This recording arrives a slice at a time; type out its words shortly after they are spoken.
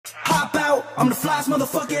I'm the flyest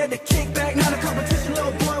motherfucker at the kickback, not a competition,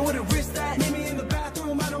 little boy with a wrist that. Meet me in the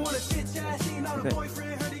bathroom, I don't want to chit chat. She not a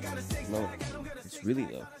boyfriend, heard he got a six Low. pack. I don't got a It's six really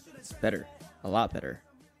pack, low. and I should've It's better. A lot better.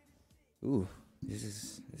 Ooh, this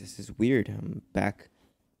is weird. I'm back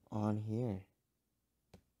on here.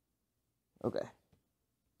 Okay.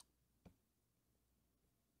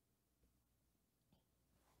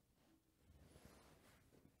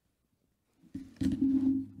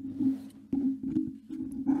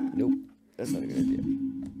 Nope, that's not a good idea.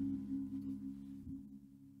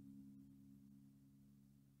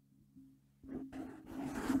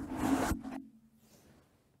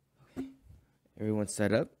 Everyone's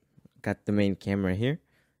set up. Got the main camera here.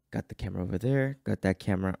 Got the camera over there. Got that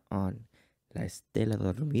camera on La Estela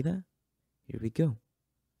Dormida. Here we go.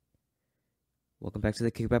 Welcome back to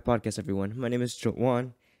the Kickback Podcast, everyone. My name is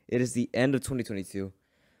Juan. It is the end of 2022.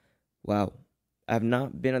 Wow. I've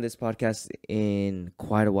not been on this podcast in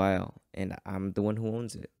quite a while, and I'm the one who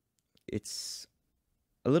owns it. It's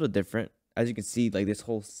a little different. As you can see, like this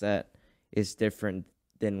whole set is different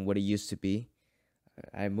than what it used to be.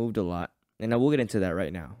 I moved a lot, and I will get into that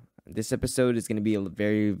right now. This episode is going to be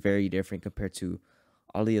very, very different compared to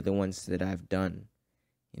all the other ones that I've done.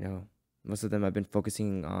 You know, most of them I've been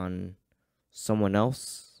focusing on someone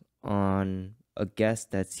else, on a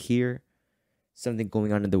guest that's here, something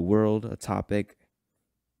going on in the world, a topic,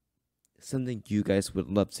 something you guys would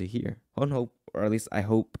love to hear. Or at least I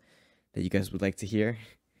hope that you guys would like to hear.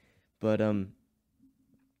 But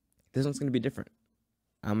this one's gonna be different.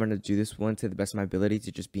 I'm gonna do this one to the best of my ability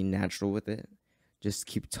to just be natural with it. Just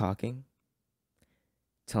keep talking,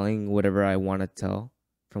 telling whatever I want to tell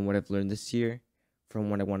from what I've learned this year,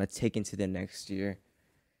 from what I want to take into the next year,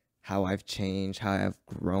 how I've changed, how I've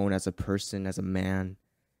grown as a person, as a man.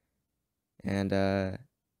 And I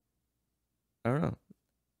don't know.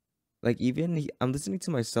 Like I'm listening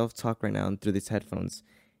to myself talk right now through these headphones,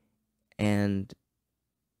 and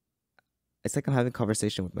it's like I'm having a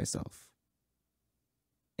conversation with myself.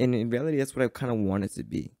 And in reality, that's what I kind of want it to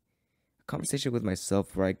be. A conversation with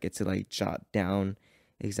myself where I get to like jot down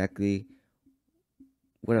exactly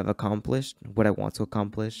what I've accomplished, what I want to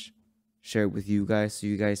accomplish, share it with you guys so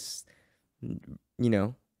you guys,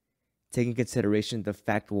 take in consideration the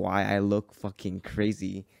fact why I look fucking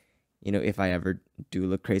crazy, if I ever do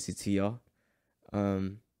look crazy to y'all.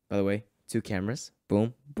 By the way, 2 cameras.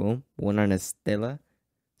 Boom, boom. One on Estela.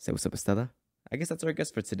 Say what's up, Estela. I guess that's our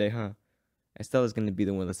guest for today, huh? Estela's gonna be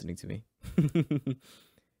the one listening to me.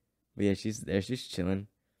 But yeah, she's there. She's chilling.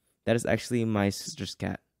 That is actually my sister's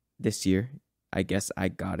cat. This year, I guess I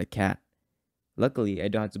got a cat. Luckily, I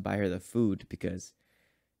don't have to buy her the food because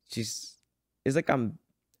it's like I'm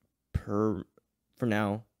for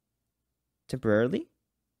now, temporarily.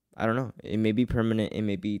 I don't know. It may be permanent. It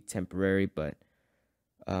may be temporary, but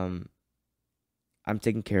I'm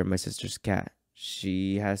taking care of my sister's cat.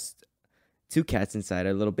 She has 2 cats inside,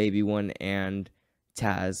 a little baby one and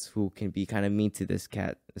Taz, who can be kind of mean to this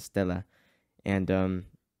cat, Stella. And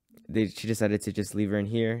she decided to just leave her in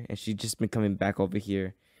here, and she's just been coming back over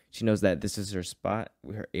here. She knows that this is her spot,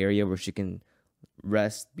 her area where she can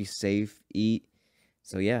rest, be safe, eat.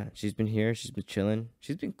 So yeah, she's been here. She's been chilling.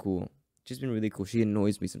 She's been cool. She's been really cool. She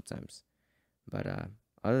annoys me sometimes, but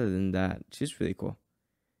other than that, she's really cool.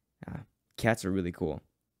 Cats are really cool.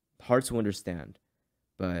 Hard to understand,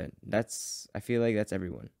 but I feel like that's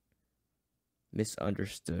everyone.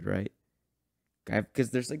 Misunderstood, right?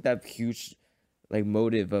 Because there's like that huge like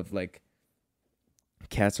motive of like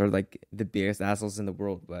cats are like the biggest assholes in the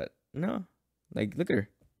world, but no, like look at her,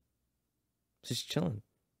 she's chilling.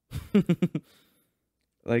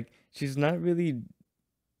 Like she's not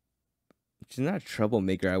a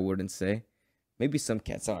troublemaker, I wouldn't say. Maybe some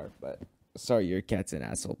cats are, but sorry, your cat's an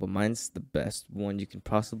asshole, but mine's the best one you can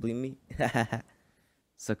possibly meet.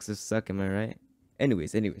 Sucks to suck, am I right?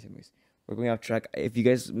 Anyways, we're going off track. If you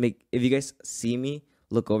guys see me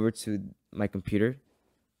look over to my computer,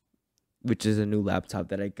 which is a new laptop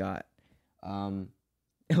that I got,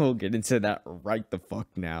 we'll get into that right the fuck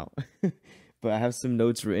now. But I have some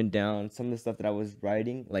notes written down, some of the stuff that I was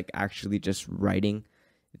writing, like actually just writing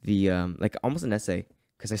the like almost an essay,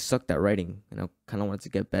 because I sucked at writing and I kind of wanted to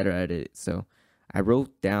get better at it. So I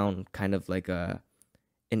wrote down kind of like an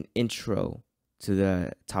intro to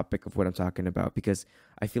the topic of what I'm talking about, because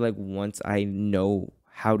I feel like once I know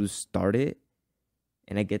how to start it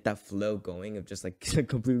and I get that flow going of just like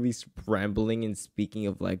completely rambling and speaking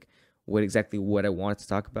of like what I wanted to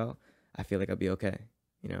talk about, I feel like I'll be okay.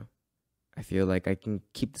 I feel like I can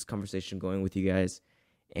keep this conversation going with you guys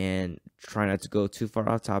and try not to go too far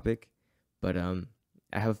off topic. But I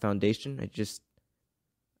have a foundation.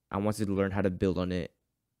 I wanted to learn how to build on it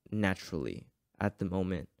naturally at the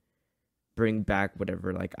moment. Bring back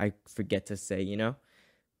whatever like I forget to say,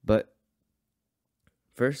 But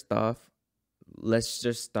first off, let's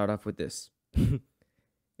just start off with this.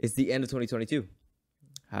 It's the end of 2022.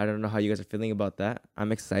 I don't know how you guys are feeling about that.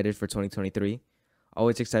 I'm excited for 2023.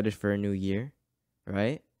 Always excited for a new year,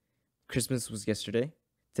 right? Christmas was yesterday.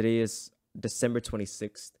 Today is December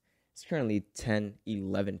 26th. It's currently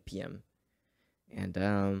 10:11 p.m.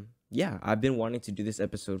 And yeah, I've been wanting to do this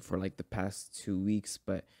episode for like the past 2 weeks,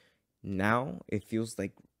 but now it feels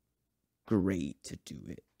like great to do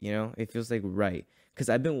it. It feels like right, because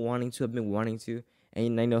I've been wanting to,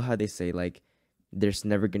 and I know how they say like there's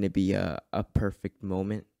never gonna be a perfect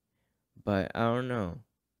moment, but I don't know.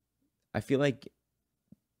 I feel like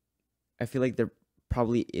there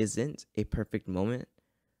probably isn't a perfect moment,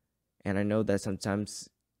 and I know that sometimes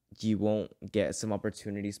you won't get some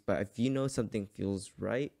opportunities, but if you know something feels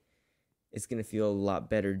right, it's gonna feel a lot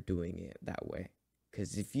better doing it that way.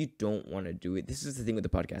 Because if you don't want to do it, this is the thing with the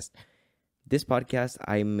podcast. This podcast,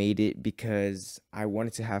 I made it because I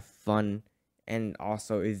wanted to have fun and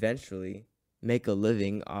also eventually make a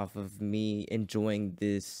living off of me enjoying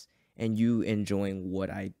this and you enjoying what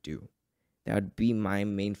I do. That would be my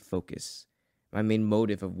main focus, my main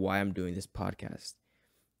motive of why I'm doing this podcast.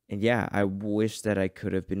 And yeah, I wish that I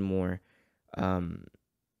could have been more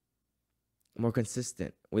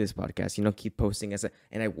consistent with this podcast, keep posting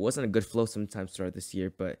and I wasn't a good flow sometimes throughout this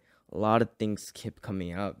year, but a lot of things kept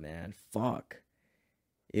coming up, man. Fuck.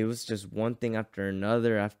 It was just one thing after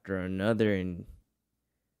another, and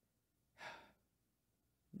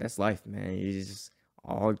that's life, man. You just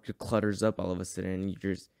all clutters up all of a sudden, and you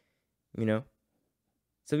just,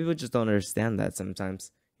 some people just don't understand that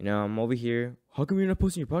sometimes. I'm over here. How come you're not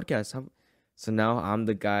posting your podcast? So now I'm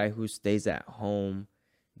the guy who stays at home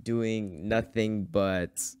doing nothing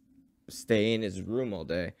but stay in his room all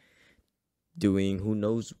day, doing who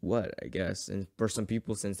knows what, I guess. And for some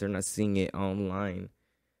people, since they're not seeing it online,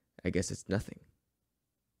 I guess it's nothing.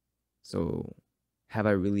 So have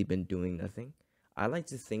I really been doing nothing? I like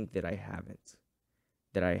to think that I haven't.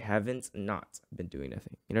 That I haven't not been doing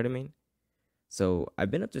nothing. You know what I mean? So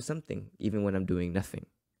I've been up to something even when I'm doing nothing.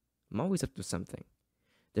 I'm always up to something.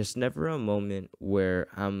 There's never a moment where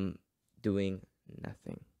I'm doing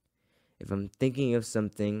nothing. If I'm thinking of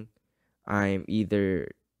something, I'm either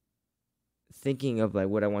thinking of like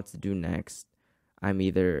what I want to do next. I'm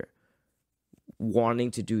either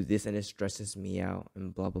wanting to do this and it stresses me out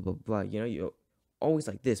and blah, blah, blah, blah. You're always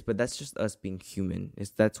like this, but that's just us being human.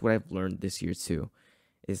 That's what I've learned this year too,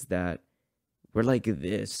 is that we're like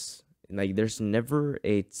this. Like there's never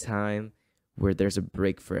a time where there's a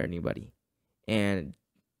break for anybody. And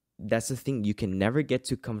that's the thing. You can never get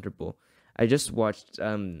too comfortable. I just watched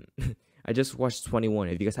 21.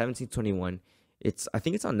 If you guys haven't seen 21, I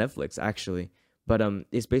think it's on Netflix actually. But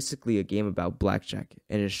it's basically a game about blackjack,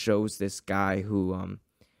 and it shows this guy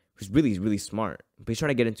who's really, really smart, but he's trying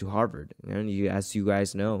to get into Harvard. And as you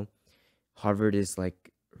guys know, Harvard is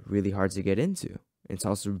like really hard to get into. It's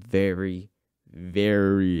also very,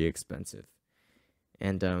 very expensive.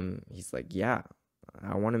 And he's like, yeah,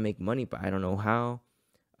 I want to make money, but I don't know how.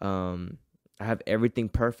 I have everything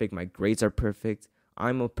perfect. My grades are perfect.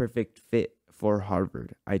 I'm a perfect fit for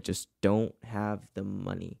Harvard. I just don't have the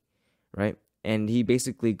money, right? And he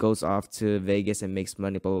basically goes off to Vegas and makes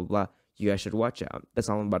money, blah, blah, blah. You guys should watch it. That's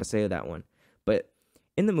all I'm about to say to that one. But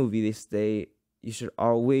in the movie, they say you should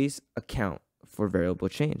always account for variable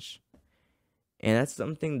change. And that's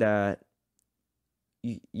something that,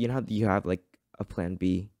 you know how you have like a plan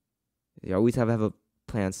B. You always have a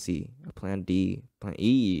plan C, a plan D, plan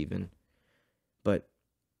E even. But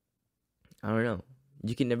I don't know.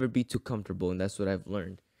 You can never be too comfortable, and that's what I've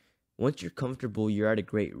learned. Once you're comfortable, you're at a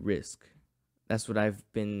great risk. That's what I've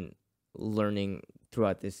been learning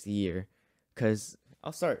throughout this year. Cause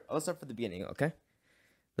I'll start from the beginning, okay?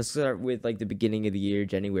 Let's start with like the beginning of the year,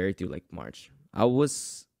 January through like March.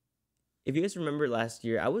 If you guys remember last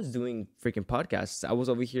year, I was doing freaking podcasts. I was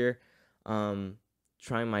over here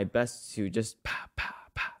trying my best to just pa pa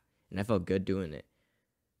pa, and I felt good doing it.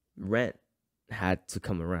 Rent had to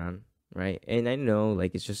come around, right? And I know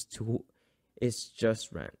like it's just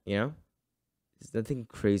rent, It's nothing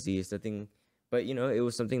crazy, it's nothing, but it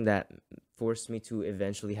was something that forced me to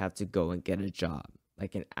eventually have to go and get a job,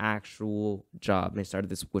 like an actual job. And I started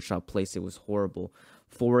this woodshop place. It was horrible.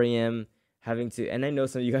 4 a.m. having to, and I know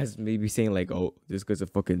some of you guys may be saying like, oh, this guy's a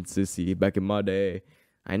fucking sissy back in my day.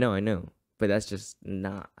 I know. But that's just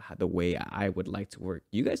not the way I would like to work.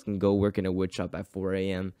 You guys can go work in a wood shop at 4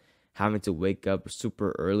 a.m., having to wake up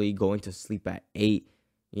super early, going to sleep at 8,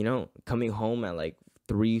 coming home at like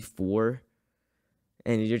 3, 4.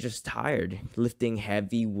 and you're just tired lifting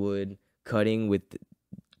heavy wood, cutting with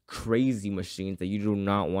crazy machines that you do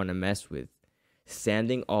not want to mess with.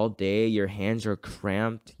 Sanding all day, your hands are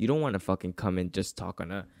cramped. You don't want to fucking come and just talk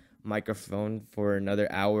on a microphone for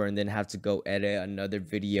another hour and then have to go edit another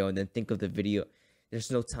video and then think of the video.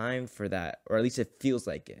 There's no time for that, or at least it feels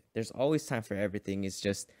like it. There's always time for everything. It's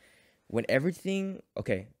just when everything,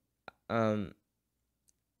 okay, when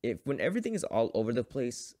everything is all over the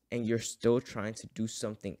place and you're still trying to do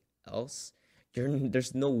something else,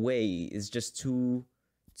 there's no way. It's just too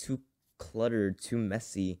cluttered, too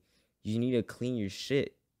messy. You need to clean your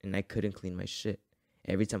shit, and I couldn't clean my shit.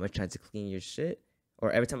 Every time I tried to clean your shit,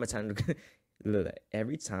 or every time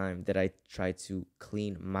that I tried to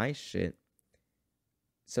clean my shit,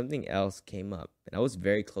 something else came up, and I was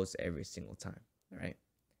very close every single time. Right.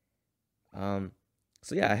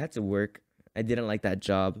 So yeah, I had to work. I didn't like that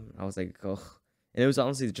job. I was like, oh, and it was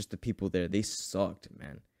honestly just the people there. They sucked,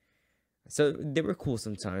 man. So they were cool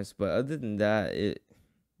sometimes, but other than that,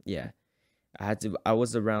 yeah. I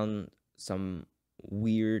was around some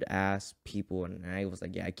weird ass people, and I was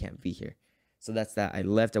like, yeah, I can't be here. So that's that. I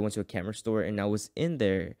left. I went to a camera store, and I was in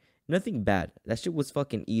there. Nothing bad. That shit was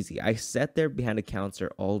fucking easy. I sat there behind a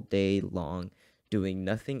counter all day long doing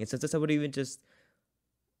nothing. And sometimes I would even just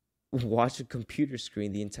watch a computer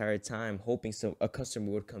screen the entire time, hoping a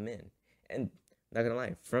customer would come in. And not gonna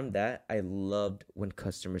lie, from that, I loved when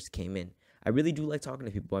customers came in. I really do like talking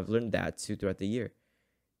to people. I've learned that too throughout the year.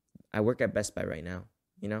 I work at Best Buy right now.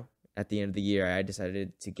 At the end of the year, I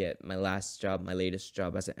decided to get my latest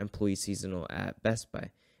job as an employee seasonal at Best Buy.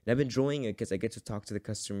 And I've been enjoying it because I get to talk to the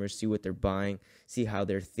customers, see what they're buying, see how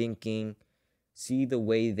they're thinking, see the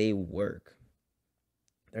way they work.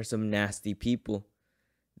 There's some nasty people.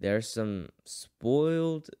 There's some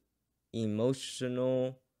spoiled,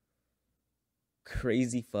 emotional,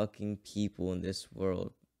 crazy fucking people in this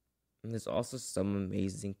world. And there's also some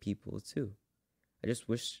amazing people too. I just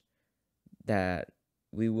wish that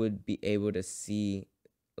we would be able to see,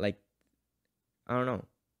 like, I don't know,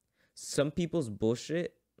 some people's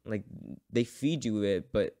bullshit, like, they feed you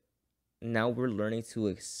it, but now we're learning to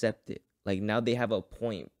accept it. Like, now they have a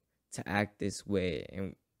point to act this way,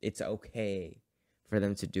 and it's okay for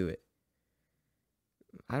them to do it.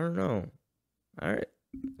 I don't know. All right,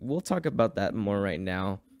 we'll talk about that more right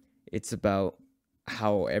now. It's about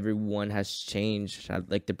how everyone has changed,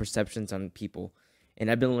 like the perceptions on people. And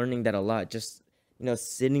I've been learning that a lot. Just,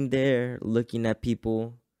 sitting there, looking at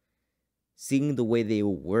people, seeing the way they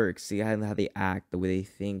work, seeing how they act, the way they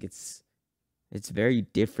think. It's very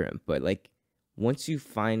different. But, like, once you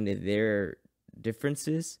find their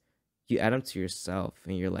differences, you add them to yourself.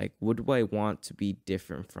 And you're like, what do I want to be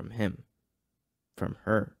different from him? From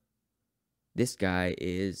her? This guy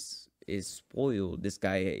is spoiled. This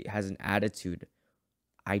guy has an attitude.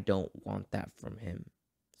 I don't want that from him.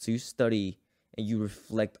 So you study and you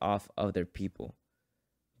reflect off other people,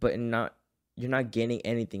 but you're not gaining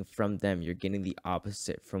anything from them. You're getting the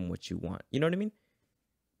opposite from what you want. You know what I mean?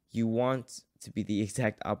 You want to be the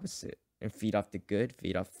exact opposite and feed off the good,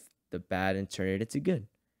 feed off the bad, and turn it into good.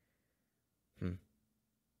 It's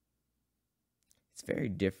very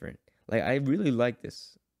different. Like, I really like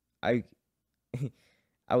this. I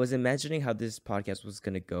was imagining how this podcast was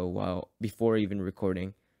gonna go before even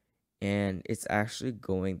recording, and it's actually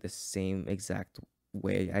going the same exact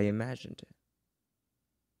way I imagined it.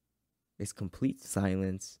 It's complete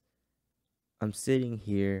silence. I'm sitting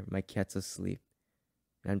here, my cat's asleep,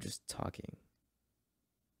 and I'm just talking.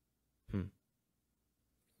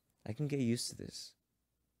 I can get used to this.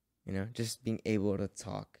 Just being able to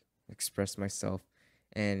talk, express myself,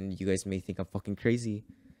 and you guys may think I'm fucking crazy.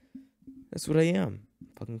 That's what I am.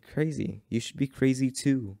 Fucking crazy. You should be crazy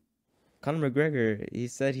too. Conor McGregor, he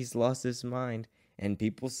said he's lost his mind, and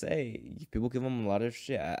people give him a lot of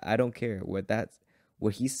shit. I don't care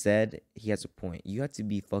what he said. He has a point. You have to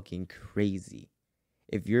be fucking crazy.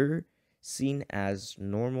 If you're seen as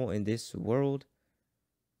normal in this world,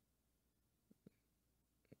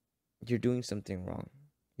 you're doing something wrong.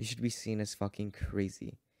 You should be seen as fucking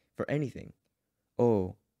crazy for anything.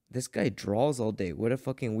 Oh, this guy draws all day. What a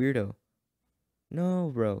fucking weirdo.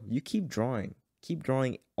 No, bro. You keep drawing. Keep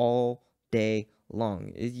drawing all day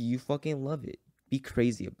long. You fucking love it. Be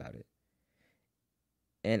crazy about it.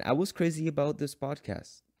 And I was crazy about this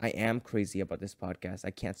podcast. I am crazy about this podcast.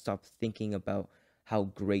 I can't stop thinking about how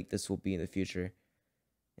great this will be in the future.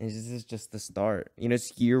 And this is just the start.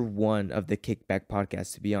 It's year 1 of the Kickback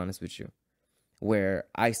podcast, to be honest with you, where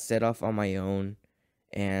I set off on my own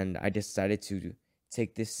and I decided to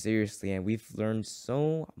take this seriously. And we've learned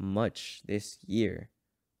so much this year.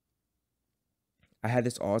 I had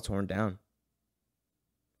this all torn down.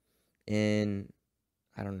 in,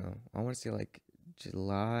 I don't know, I want to say like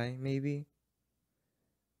July maybe.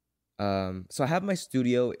 So I have my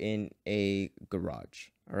studio in a garage.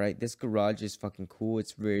 All right, this garage is fucking cool.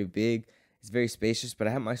 It's very big. It's very spacious. But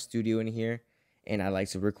I have my studio in here, and I like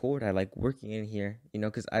to record. I like working in here,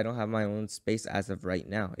 because I don't have my own space as of right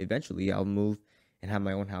now. Eventually, I'll move and have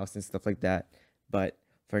my own house and stuff like that. But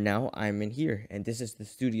for now, I'm in here, and this is the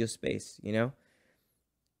studio space.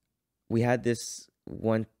 We had this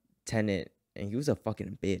one tenant, and he was a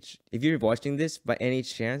fucking bitch. If you're watching this by any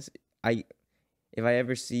chance, if I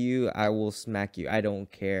ever see you, I will smack you. I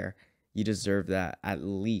don't care. You deserve that at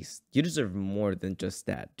least. You deserve more than just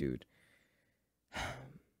that, dude.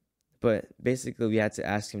 But basically, we had to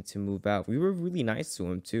ask him to move out. We were really nice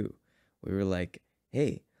to him too. We were like,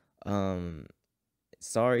 "Hey,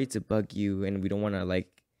 sorry to bug you, and we don't want to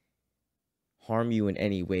like harm you in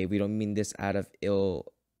any way. We don't mean this out of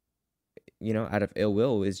ill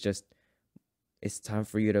will. It's time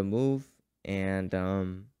for you to move, and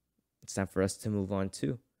it's time for us to move on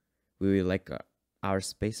too. We would like our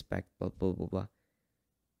space back, blah, blah, blah, blah."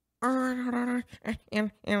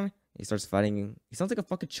 He starts fighting. He sounds like a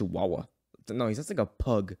fucking chihuahua. No, he sounds like a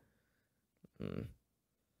pug.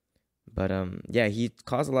 But yeah, he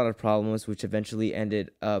caused a lot of problems, which eventually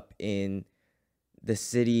ended up in the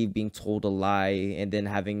city being told a lie and then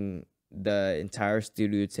having the entire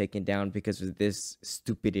studio taken down because of this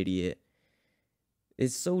stupid idiot.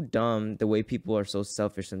 It's so dumb the way people are so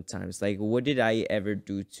selfish sometimes. Like, what did I ever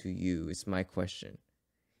do to you is my question.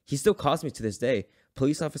 He still calls me to this day.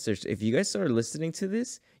 Police officers, if you guys are listening to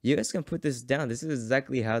this, you guys can put this down. This is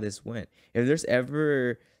exactly how this went. If there's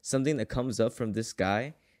ever something that comes up from this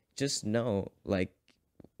guy, just know, like,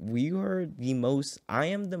 I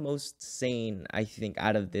am the most sane, I think,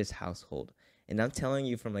 out of this household. And I'm telling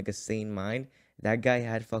you from like a sane mind, that guy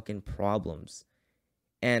had fucking problems.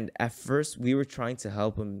 And at first, we were trying to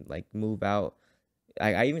help him like move out.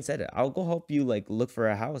 I even said it. I'll go help you like look for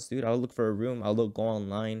a house, dude. I'll look for a room. Go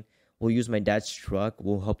online. We'll use my dad's truck.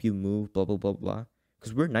 We'll help you move. Blah blah blah blah.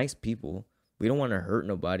 Because we're nice people. We don't want to hurt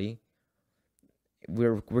nobody.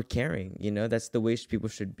 We're caring. That's the way people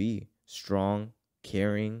should be. Strong,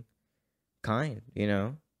 caring, kind.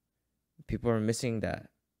 People are missing that.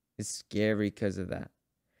 It's scary because of that.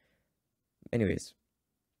 Anyways.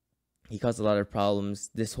 He caused a lot of problems.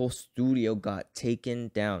 This whole studio got taken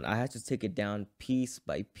down. I had to take it down piece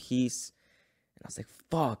by piece. And I was like,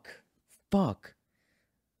 fuck.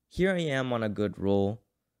 Here I am on a good roll.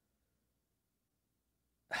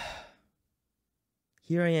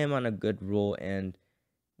 And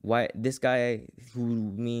why this guy who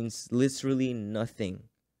means literally nothing,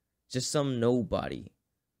 just some nobody,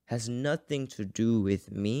 has nothing to do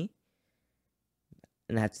with me.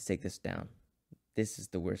 And I had to take this down. This is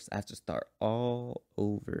the worst. I have to start all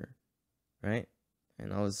over, right?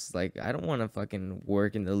 And I was like, I don't want to fucking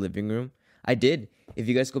work in the living room. I did. If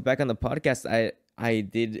you guys go back on the podcast, I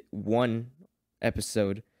did one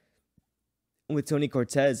episode with Tony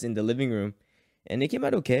Cortez in the living room, and it came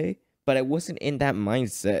out okay, but I wasn't in that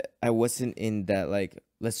mindset. I wasn't in that, like,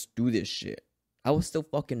 let's do this shit. I was still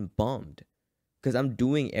fucking bummed because I'm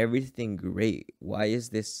doing everything great. Why is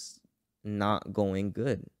this not going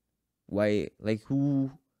good? Why, like,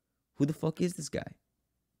 who the fuck is this guy?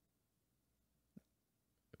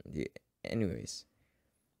 Yeah, anyways,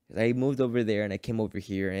 I moved over there and I came over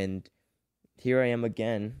here, and here I am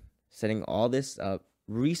again, setting all this up,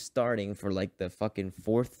 restarting for like the fucking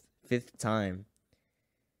fifth time.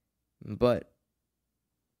 But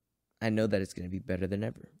I know that it's gonna be better than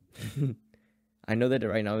ever. I know that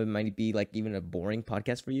right now it might be like even a boring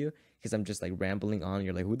podcast for you because I'm just like rambling on.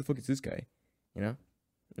 You're like, who the fuck is this guy?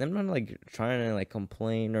 I'm not like trying to like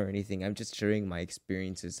complain or anything. I'm just sharing my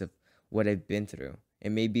experiences of what I've been through.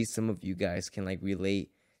 And maybe some of you guys can like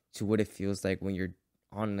relate to what it feels like when you're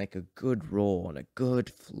on like a good roll, on a good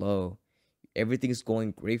flow. Everything's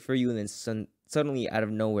going great for you, and then suddenly out of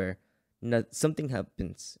nowhere, something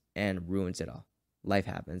happens and ruins it all. Life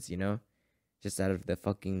happens, just out of the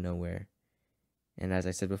fucking nowhere. And as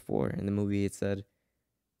I said before in the movie, it said,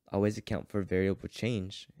 always account for variable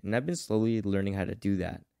change. And I've been slowly learning how to do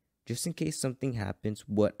that. Just in case something happens,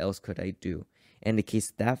 what else could I do? And in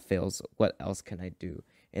case that fails, what else can I do?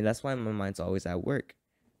 And that's why my mind's always at work.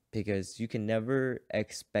 Because you can never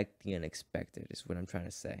expect the unexpected, is what I'm trying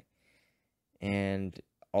to say. And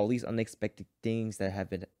all these unexpected things that have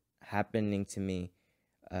been happening to me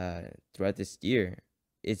throughout this year,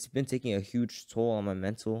 it's been taking a huge toll on my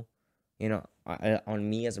mental, on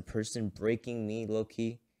me as a person, breaking me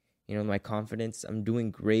low-key. My confidence. I'm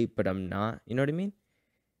doing great, but I'm not. You know what I mean?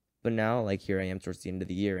 But now, like, here I am towards the end of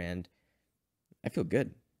the year, and I feel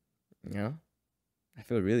good. You know, I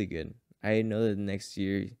feel really good. I know that next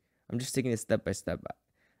year I'm just taking it step by step.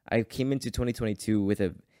 I came into 2022 with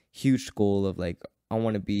a huge goal of like, I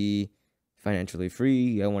want to be financially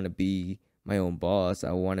free. I want to be my own boss.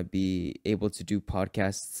 I want to be able to do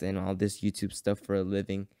podcasts and all this YouTube stuff for a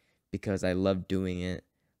living because I love doing it.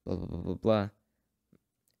 Blah blah blah blah blah.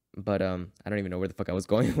 But I don't even know where the fuck I was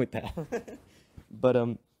going with that.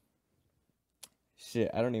 But shit,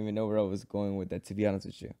 I don't even know where I was going with that, to be honest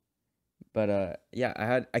with you. But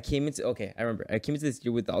yeah, I came into, okay, I remember I came into this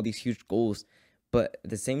year with all these huge goals, but at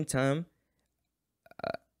the same time,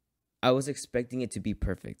 I was expecting it to be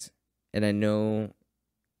perfect, and I know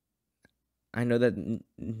that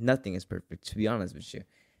nothing is perfect, to be honest with you,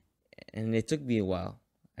 and it took me a while.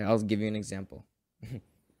 I'll give you an example.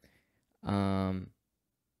 um,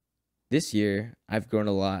 this year I've grown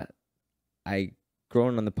a lot. I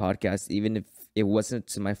grown on the podcast, even if it wasn't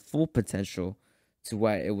to my full potential, to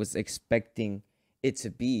what it was expecting it to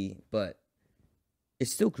be, but it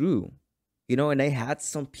still grew, you know. And I had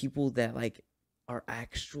some people that like are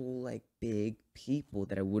actual like big people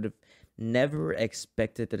that I would have never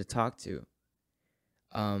expected to talk to.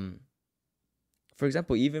 Um, for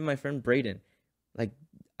example, even my friend Braden, like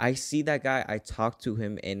I see that guy, I talk to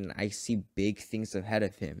him, and I see big things ahead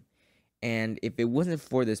of him. And if it wasn't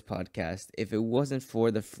for this podcast, if it wasn't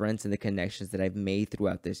for the friends and the connections that I've made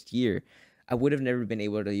throughout this year, I would have never been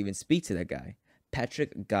able to even speak to that guy,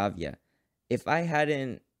 Patrick Gavia. If I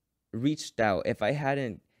hadn't reached out, if I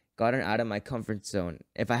hadn't gotten out of my comfort zone,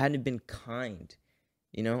 if I hadn't been kind,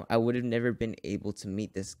 you know, I would have never been able to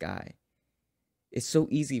meet this guy. It's so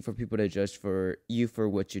easy for people to judge for you for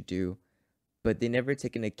what you do, but they never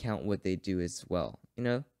take into account what they do as well. You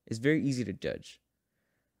know, it's very easy to judge.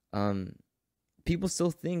 Um, People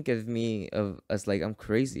still think of me of as like I'm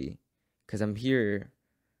crazy because I'm here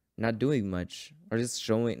not doing much, or just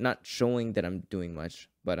not showing that I'm doing much.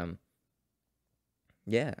 But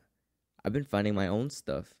yeah, I've been finding my own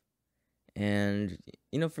stuff. And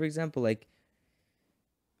you know, for example, like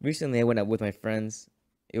recently I went out with my friends.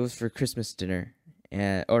 It was for Christmas dinner,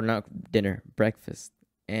 and or not dinner, breakfast.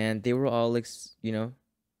 And they were all like, you know,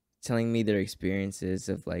 telling me their experiences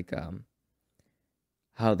of like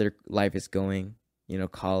how their life is going, you know,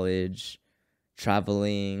 college,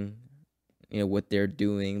 traveling, you know, what they're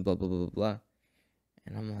doing, blah blah blah blah blah.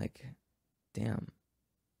 And I'm like, damn.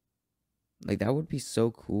 Like that would be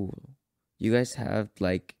so cool. You guys have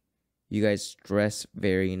like, you guys dress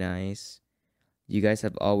very nice. You guys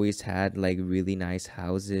have always had like really nice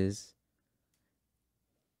houses.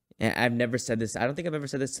 And I've never said this. I don't think I've ever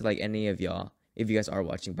said this to like any of y'all, if you guys are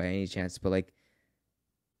watching by any chance, but like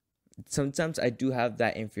sometimes I do have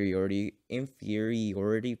that inferiority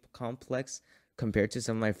complex compared to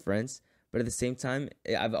some of my friends, but at the same time,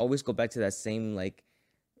 I've always go back to that same like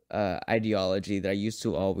ideology that I used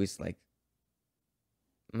to always like.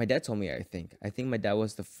 My dad told me, I think my dad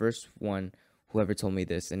was the first one who ever told me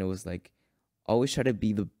this, and it was like, always try to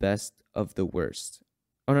be the best of the worst.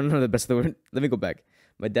 Oh no, the best of the worst. Let me go back.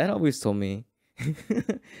 My dad always told me,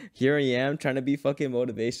 here I am trying to be fucking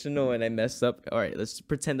motivational and I messed up. All right, let's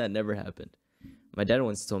pretend that never happened. My dad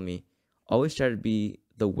once told me, always try to be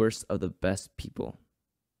the worst of the best people.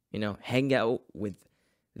 You know, hang out with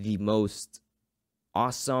the most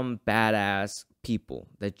awesome, badass people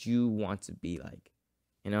that you want to be like,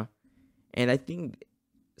 you know? And I think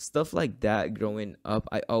stuff like that growing up,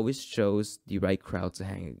 I always chose the right crowd to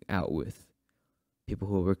hang out with. People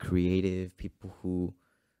who were creative, people who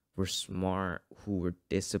were smart, who were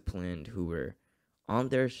disciplined, who were on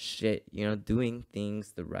their shit, you know, doing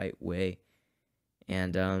things the right way.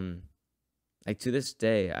 And like to this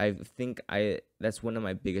day, I think that's one of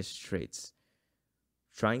my biggest traits.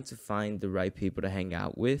 Trying to find the right people to hang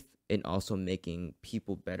out with and also making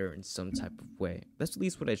people better in some type of way. That's at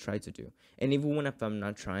least what I try to do. And even when if I'm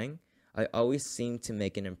not trying, I always seem to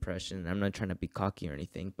make an impression. I'm not trying to be cocky or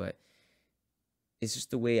anything, but it's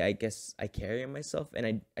just the way I guess I carry myself.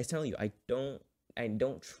 And I tell you, I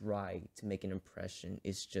don't try to make an impression.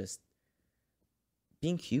 It's just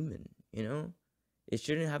being human, you know? It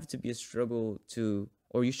shouldn't have to be a struggle to,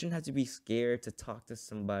 or you shouldn't have to be scared to talk to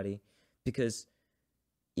somebody, because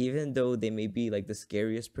even though they may be like the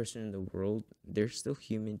scariest person in the world, they're still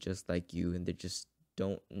human just like you, and they just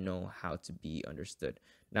don't know how to be understood.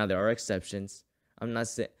 Now, there are exceptions. I'm not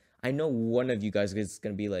saying, I know one of you guys is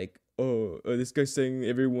going to be like, oh, this guy's saying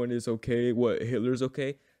everyone is okay. What, Hitler's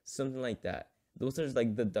okay? Something like that. Those are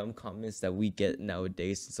like the dumb comments that we get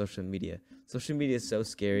nowadays in social media. Social media is so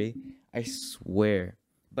scary. I swear.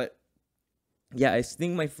 But yeah, I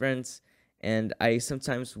think my friends, and I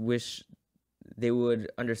sometimes wish they would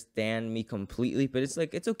understand me completely, but it's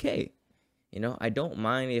like, it's okay. I don't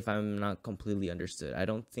mind if I'm not completely understood. I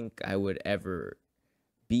don't think I would ever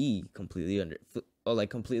be completely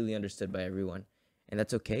understood by everyone. And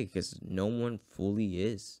that's okay, because no one fully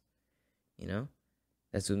is, you know?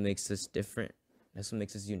 That's what makes us different. That's what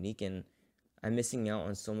makes us unique. And I'm missing out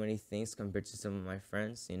on so many things compared to some of my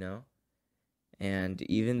friends, And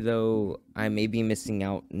even though I may be missing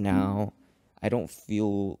out now, I don't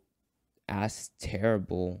feel as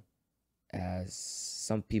terrible as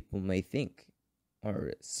some people may think,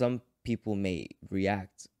 or some people may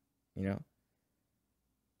react, you know?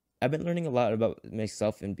 I've been learning a lot about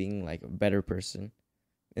myself and being like a better person,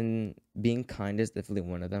 and being kind is definitely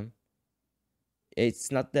one of them.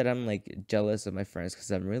 It's not that I'm like jealous of my friends,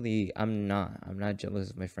 because I'm not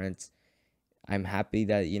jealous of my friends. I'm happy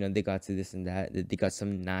that they got to this and that they got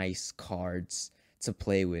some nice cards to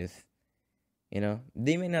play with.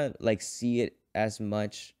 They may not like see it as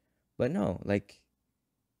much, but no, like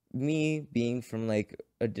me being from like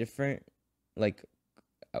a different, like,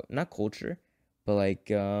 not culture, but like,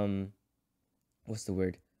 what's the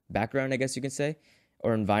word, background, I guess you can say,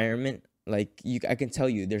 or environment. Like, I can tell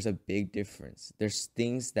you there's a big difference. There's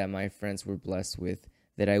things that my friends were blessed with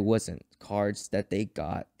that I wasn't, cards that they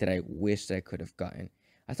got that I wished I could have gotten.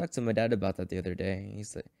 I talked to my dad about that the other day.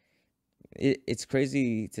 He's like, it's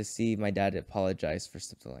crazy to see my dad apologize for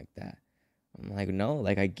something like that. I'm like, no,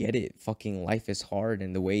 like, I get it. Fucking life is hard,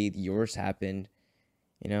 and the way yours happened,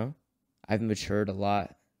 I've matured a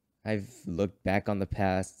lot. I've looked back on the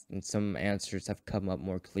past, and some answers have come up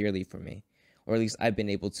more clearly for me, or at least I've been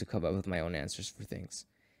able to come up with my own answers for things.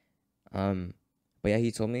 But yeah,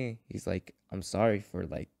 he told me, he's like, I'm sorry for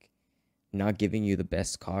like not giving you the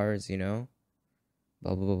best cars, blah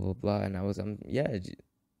blah blah blah blah. And I was, yeah,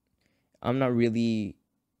 I'm not really,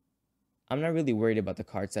 worried about the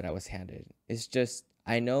cards that I was handed. It's just,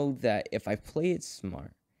 I know that if I play it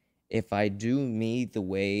smart, if I do me the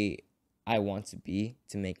way I want to be,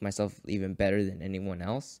 to make myself even better than anyone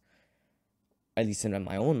else, at least in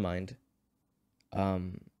my own mind,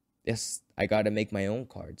 yes, I gotta make my own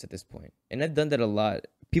cards at this point. And I've done that a lot.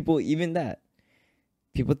 People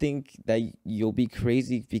think that you'll be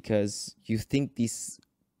crazy because you think these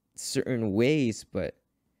certain ways, but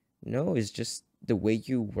no, it's just the way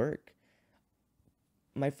you work.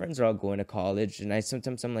 My friends are all going to college, and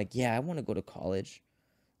I'm like, yeah, I want to go to college.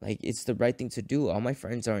 Like, it's the right thing to do. All my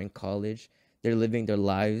friends are in college. They're living their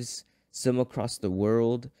lives, some across the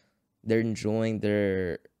world. They're enjoying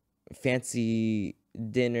their fancy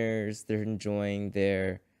dinners. They're enjoying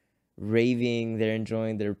their raving. They're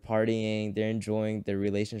enjoying their partying. They're enjoying their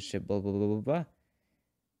relationship, blah, blah, blah, blah,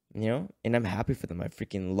 blah. And I'm happy for them. I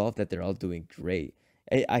freaking love that they're all doing great.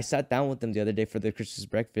 I sat down with them the other day for the Christmas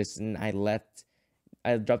breakfast, and I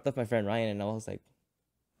dropped off my friend Ryan, and I was like,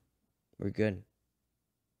 we're good.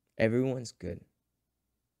 Everyone's good.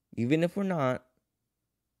 Even if we're not,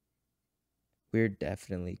 we're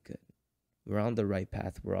definitely good. We're on the right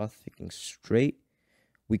path. We're all thinking straight.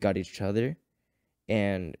 We got each other.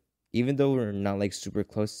 And even though we're not like super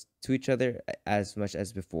close to each other as much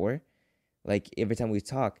as before, like every time we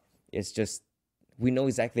talk, it's just, we know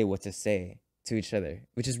exactly what to say to each other,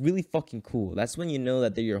 which is really fucking cool. That's when you know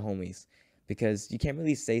that they're your homies, because you can't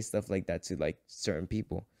really say stuff like that to like certain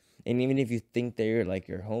people. And even if you think they're like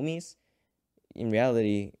your homies, in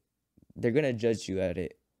reality, they're gonna judge you at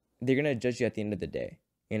it. They're gonna judge you at the end of the day,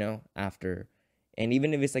 after. And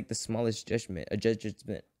even if it's like the smallest judgment, a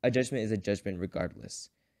judgment is a judgment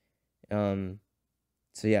regardless. So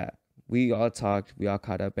yeah, we all talked, we all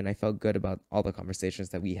caught up, and I felt good about all the conversations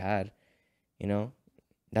that we had.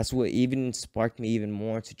 That's what even sparked me even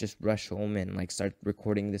more to just rush home and like start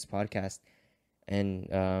recording this podcast. And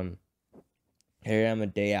here I am a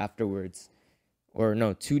day afterwards, or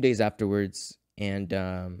no, 2 days afterwards, and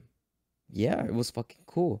yeah, it was fucking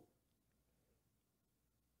cool.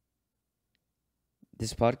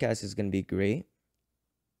 This podcast is gonna be great.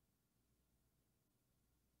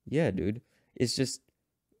 Yeah, dude. It's just,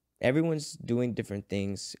 everyone's doing different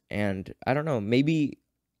things, and I don't know, maybe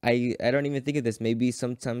I don't even think of this. Maybe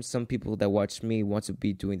sometimes some people that watch me want to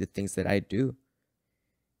be doing the things that I do.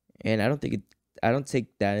 And I don't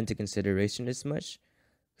take that into consideration as much,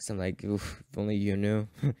 because I'm like, oof, if only you knew.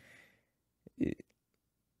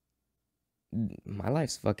 My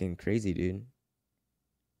life's fucking crazy, dude.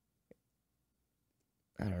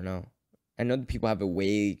 I don't know. I know that people have it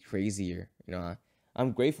way crazier.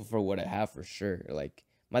 I'm grateful for what I have, for sure. Like,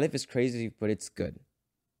 my life is crazy, but it's good.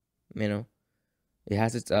 It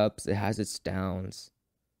has its ups, it has its downs.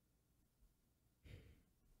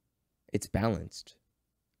 It's balanced.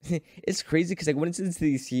 It's crazy because I went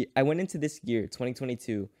into this year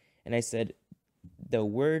 2022 and I said the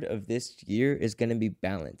word of this year is gonna be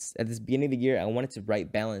balance. At this beginning of the year, I wanted to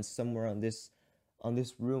write balance somewhere on this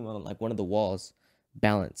room, on like one of the walls,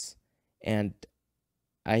 balance. And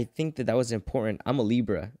I think that was important. I'm a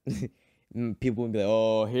Libra. People would be like,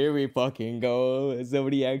 "Oh, here we fucking go.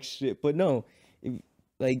 Somebody act shit." But no,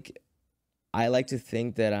 like I like to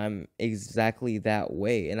think that I'm exactly that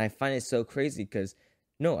way, and I find it so crazy because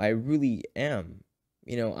no, I really am.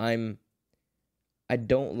 I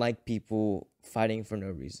don't like people fighting for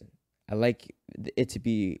no reason. I like it to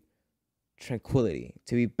be tranquility,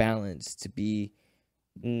 to be balanced, to be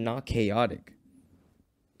not chaotic.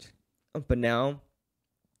 But now,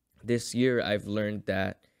 this year, I've learned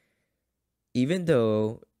that even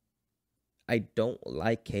though I don't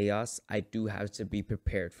like chaos, I do have to be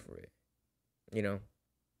prepared for it, you know?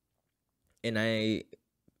 And I've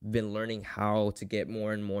been learning how to get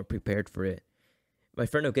more and more prepared for it. My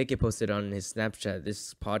friend Okeke posted on his Snapchat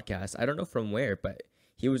this podcast. I don't know from where, but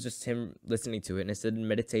he was just him listening to it. And it said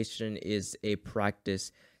meditation is a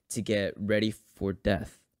practice to get ready for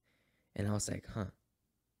death. And I was like, huh.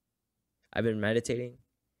 I've been meditating.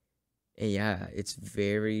 And yeah, it's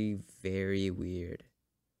very, very weird.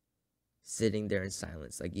 Sitting there in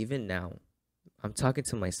silence. Like even now, I'm talking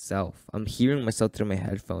to myself. I'm hearing myself through my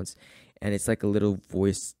headphones. And it's like a little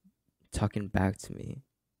voice talking back to me.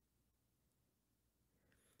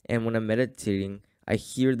 And when I'm meditating, I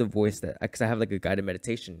hear the voice because I have like a guided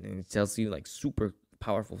meditation, and it tells you like super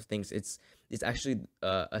powerful things. It's actually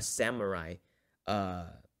a samurai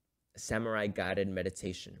guided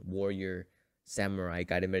meditation, warrior samurai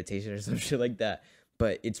guided meditation, or some shit like that.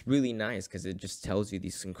 But it's really nice because it just tells you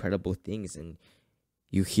these incredible things, and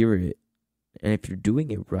you hear it. And if you're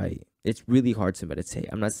doing it right, it's really hard to meditate.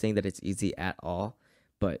 I'm not saying that it's easy at all,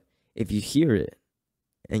 but if you hear it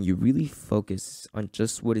and you really focus on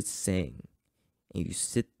just what it's saying, and you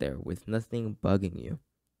sit there with nothing bugging you,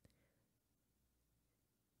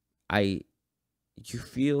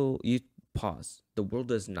 you pause. The world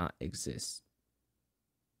does not exist.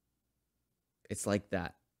 It's like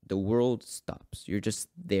that. The world stops. You're just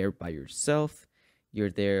there by yourself. You're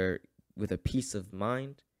there with a peace of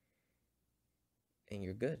mind, and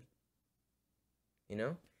you're good.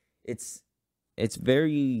 It's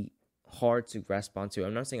very hard to grasp onto.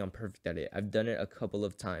 I'm not saying I'm perfect at it. I've done it a couple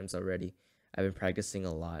of times already. I've been practicing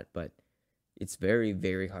a lot, but it's very,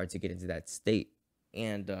 very hard to get into that state.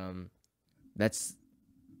 And that's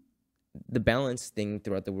the balance thing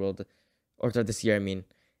throughout the world, or throughout this year. I mean,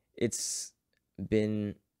 it's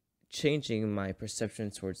been changing my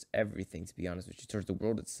perception towards everything, to be honest with you, towards the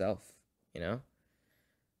world itself. I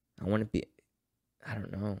want to be, I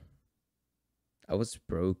don't know. I was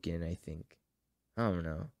broken, I think. I don't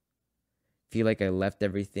know. Feel like I left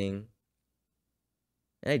everything.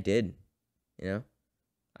 And I did.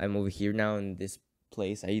 I'm over here now in this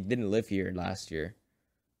place. I didn't live here last year.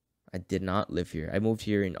 I did not live here. I moved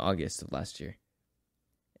here in August of last year.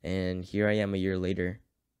 And here I am a year later.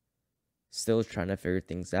 Still trying to figure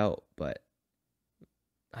things out, but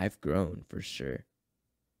I've grown for sure.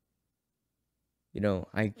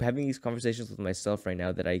 I'm having these conversations with myself right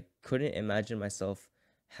now that I couldn't imagine myself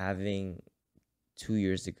having 2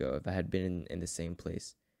 years ago if I had been in the same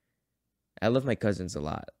place. I love my cousins a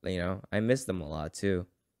lot, I miss them a lot too.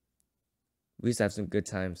 We used to have some good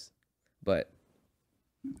times, but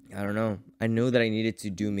I don't know. I knew that I needed to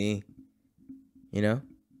do me, and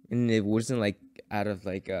it wasn't like out of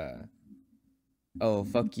like oh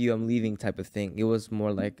fuck you, I'm leaving type of thing. It was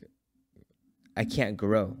more like I can't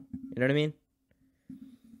grow. You know what I mean?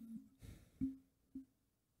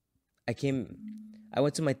 I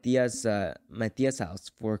went to my tia's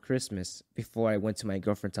house for Christmas before I went to my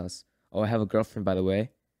girlfriend's house. Oh, I have a girlfriend, by the way.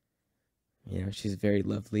 She's very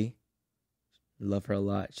lovely. Love her a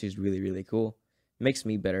lot. She's really, really cool. Makes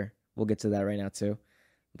me better. We'll get to that right now too.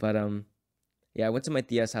 But yeah, I went to my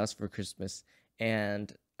tia's house for Christmas,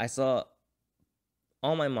 and I saw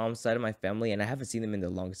all my mom's side of my family, and I haven't seen them in the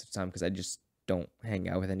longest of time because I just don't hang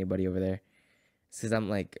out with anybody over there. Because I'm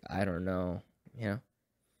like, I don't know,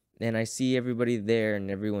 And I see everybody there,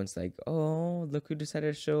 and everyone's like, oh, look who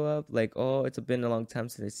decided to show up. Like, oh, it's been a long time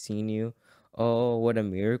since I've seen you. Oh, what a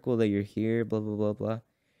miracle that you're here, blah, blah, blah, blah.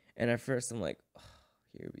 And at first, I'm like, oh,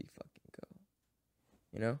 here we fucking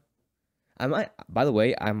go. By the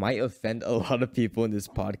way, I might offend a lot of people in this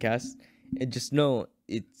podcast. And just know,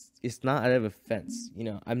 it's not out of offense.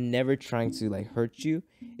 I'm never trying to, like, hurt you.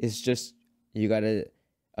 It's just, you gotta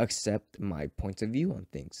accept my point of view on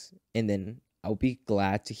things. And then I'll be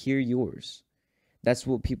glad to hear yours. That's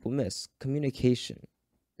what people miss. Communication.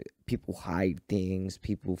 people hide things,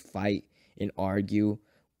 people fight and argue.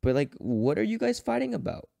 But like, what are you guys fighting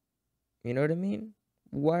about? You know what I mean?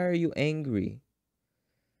 Why are you angry?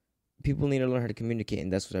 People need to learn how to communicate,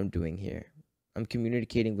 and that's what I'm doing here. I'm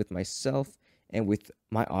communicating with myself and with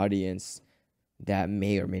my audience that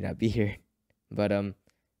may or may not be here. But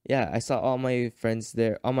yeah, I saw all my friends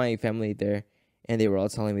there, all my family there, and they were all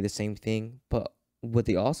telling me the same thing. But what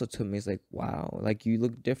they also told me is like, wow, like you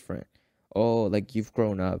look different. Oh, like you've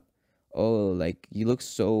grown up. Oh, like you look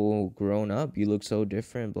so grown up. You look so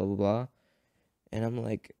different, blah blah blah. And I'm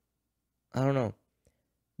like, I don't know.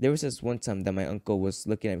 There was this one time that my uncle was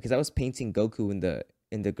looking at me because I was painting Goku in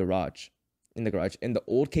the garage, in the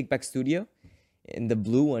old Kickback studio, in the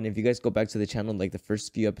blue one. If you guys go back to the channel, like the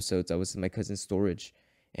first few episodes, I was in my cousin's storage,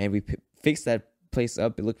 and we fixed that place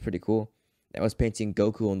up. It looked pretty cool. I was painting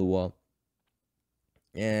Goku on the wall,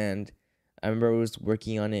 and I remember I was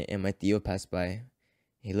working on it, and my Theo passed by.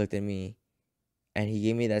 He looked at me, and he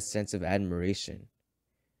gave me that sense of admiration.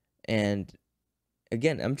 And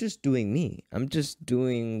again, I'm just doing me. I'm just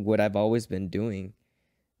doing what I've always been doing.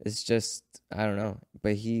 It's just, I don't know.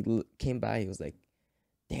 But he came by. He was like,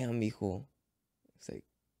 damn, mijo. It's like,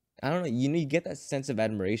 I don't know. You know, you get that sense of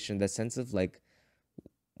admiration, that sense of like,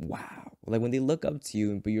 wow. Like when they look up to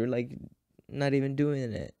you, but you're like not even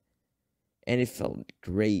doing it. And it felt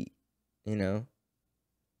great, you know?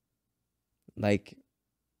 Like,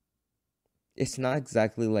 it's not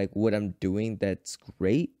exactly like what I'm doing that's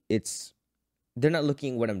great. They're not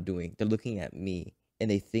looking at what I'm doing. They're looking at me,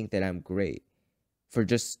 and they think that I'm great for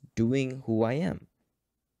just doing who I am.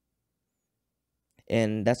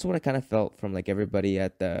 And that's what I kind of felt from like everybody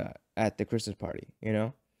at the Christmas party, you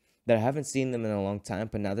know? That I haven't seen them in a long time,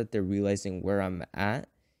 but now that they're realizing where I'm at,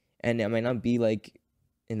 and I might not be like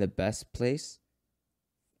in the best place,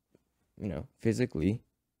 you know, physically,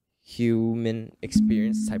 human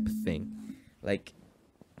experience type of thing. Like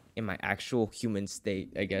in my actual human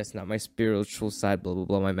state, I guess, not my spiritual side, blah blah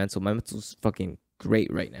blah. My mental's fucking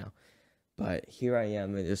great right now, but here I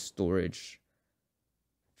am in this storage,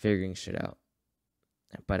 figuring shit out.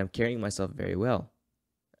 But I'm carrying myself very well.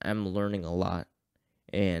 I'm learning a lot,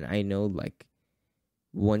 and I know like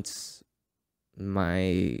once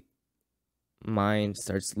my mind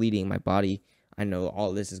starts leading my body, I know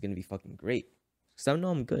all this is gonna be fucking great, because I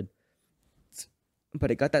know I'm good. But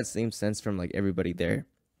I got that same sense from like everybody there.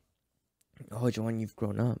 Oh, Joanne, you've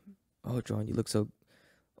grown up. Oh, Joanne, you look so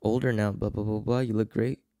older now. Blah blah blah blah. You look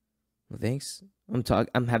great. Well, thanks.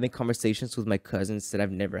 I'm having conversations with my cousins that I've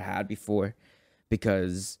never had before,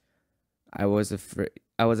 because I was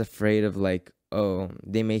afraid of like, oh,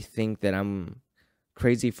 they may think that I'm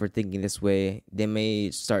crazy for thinking this way. They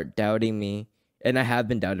may start doubting me, and I have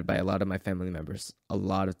been doubted by a lot of my family members a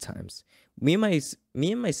lot of times. Me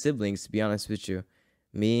and my siblings, to be honest with you.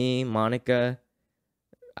 Me, Monica,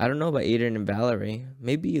 I don't know about Aiden and Valerie.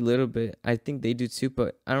 Maybe a little bit. I think they do too,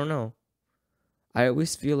 but I don't know. I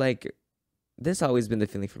always feel like this always been the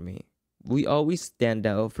feeling for me. We always stand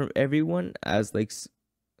out from everyone as like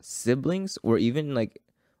siblings, or even like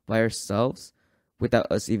by ourselves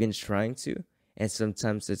without us even trying to. And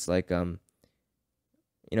sometimes it's like you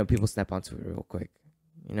know, people snap onto it real quick.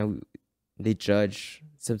 You know, they judge.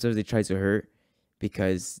 Sometimes they try to hurt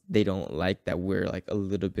because they don't like that we're like a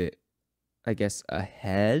little bit, I guess,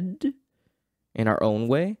 ahead in our own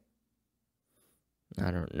way.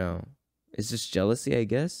 I don't know. It's just jealousy, I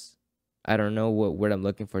guess. I don't know what word I'm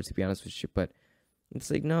looking for, to be honest with you, but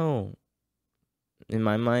it's like, no. In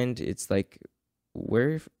my mind, it's like,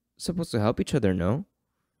 we're supposed to help each other, no?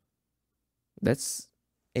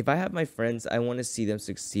 If I have my friends, I want to see them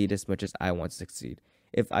succeed as much as I want to succeed.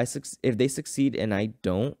 If they succeed and I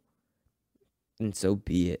don't, then so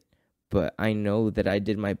be it. But I know that I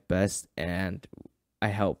did my best and I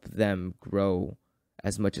helped them grow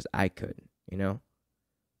as much as I could, you know?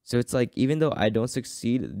 So it's like, even though I don't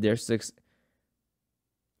succeed,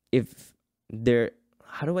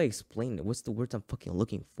 how do I explain it? What's the words I'm fucking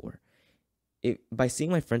looking for? By seeing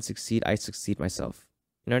my friends succeed, I succeed myself.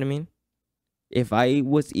 You know what I mean? If I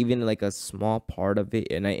was even like a small part of it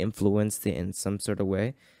and I influenced it in some sort of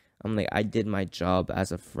way, I'm like, I did my job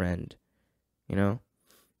as a friend, you know?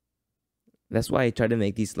 That's why I try to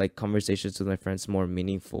make these like conversations with my friends more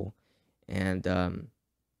meaningful. And I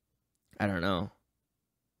don't know.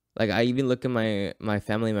 Like, I even look at my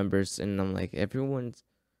family members and I'm like,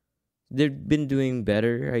 they've been doing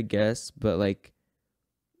better, I guess. But like,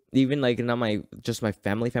 even like not just my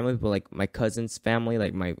family, but like my cousin's family,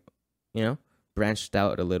 like my, you know, branched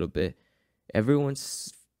out a little bit. It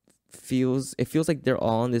feels like they're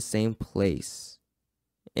all in the same place.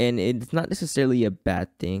 And it's not necessarily a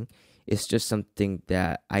bad thing. It's just something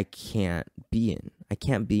that I can't be in. I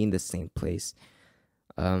can't be in the same place.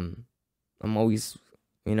 I'm always,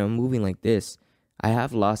 moving like this. I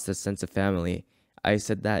have lost a sense of family. I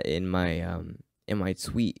said that in my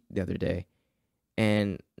tweet the other day.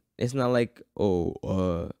 And it's not like,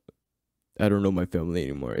 I don't know my family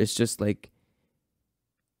anymore. It's just like,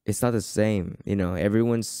 it's not the same.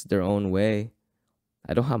 Everyone's their own way.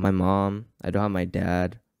 I don't have my mom. I don't have my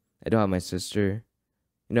dad. I don't have my sister.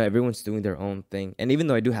 Everyone's doing their own thing. And even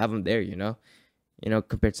though I do have them there,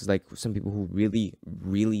 compared to like some people who really,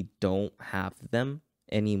 really don't have them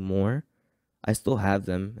anymore, I still have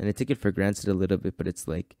them. And I take it for granted a little bit, but it's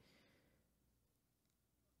like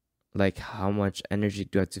how much energy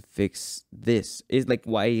do I have to fix this? It's like,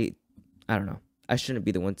 why, I don't know. I shouldn't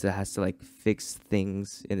be the one that has to like fix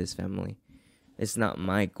things in this family. It's not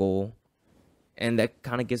my goal. And that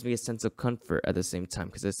kind of gives me a sense of comfort at the same time,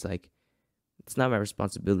 because it's like, it's not my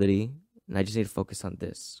responsibility, and I just need to focus on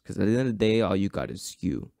this. Because at the end of the day, all you got is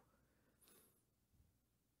you.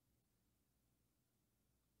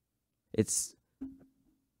 It's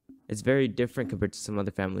very different compared to some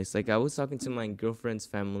other families. Like, I was talking to my girlfriend's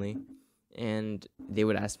family, and they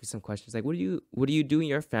would ask me some questions like, what do you do and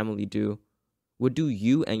your family do? What do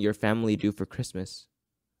you and your family do for Christmas?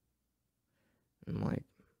 I'm like,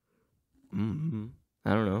 I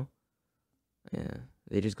don't know. Yeah,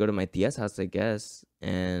 they just go to my tia's house, I guess,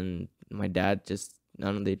 and my dad just, I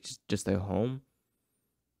don't know, they just at home.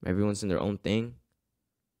 Everyone's in their own thing.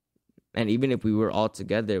 And even if we were all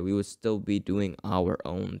together, we would still be doing our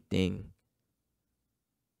own thing.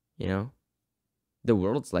 The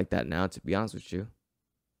world's like that now, to be honest with you.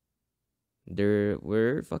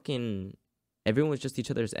 We're fucking, everyone's just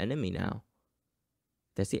each other's enemy now.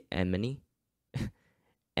 Did I say enemy?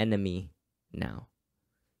 Enemy now.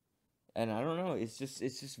 And I don't know, it's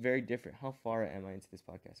just very different. How far am I into this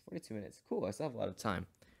podcast? 42 minutes. Cool, I still have a lot of time.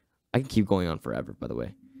 I can keep going on forever, by the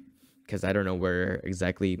way, because I don't know where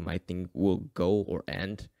exactly my thing will go or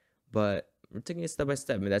end. But we're taking it step by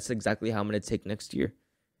step, and that's exactly how I'm going to take next year.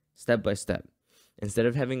 Step by step. Instead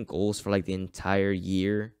of having goals for like the entire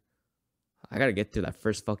year, I got to get through that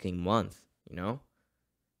first fucking month, How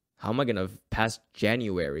am I going to pass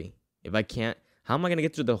January if I can't? How am I going to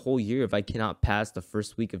get through the whole year if I cannot pass the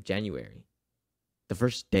first week of January? The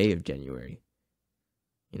first day of January?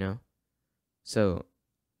 So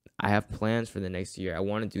I have plans for the next year. I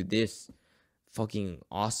want to do this fucking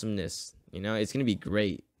awesomeness. It's going to be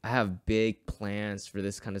great. I have big plans for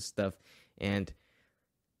this kind of stuff. And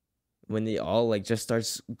when they all like just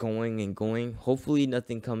starts going and going, hopefully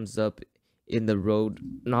nothing comes up in the road.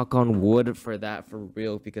 Knock on wood for that, for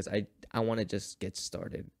real, because I want to just get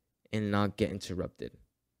started and not get interrupted.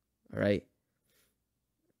 All right?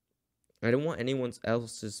 I don't want anyone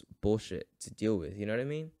else's bullshit to deal with. You know what I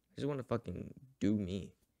mean? I just want to fucking do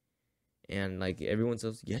me. And like everyone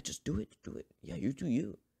else, yeah, just do it. Yeah, you do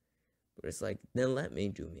you. But it's like, then let me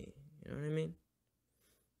do me. You know what I mean?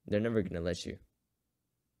 They're never going to let you.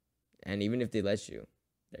 And even if they let you,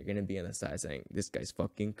 they're going to be on the side saying, this guy's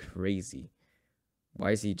fucking crazy.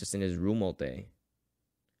 Why is he just in his room all day?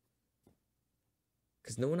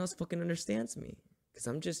 Because no one else fucking understands me. Because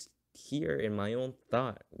I'm just here in my own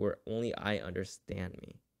thought where only I understand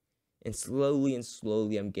me. And slowly,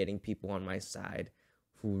 I'm getting people on my side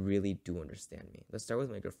who really do understand me. Let's start with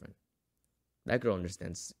my girlfriend. That girl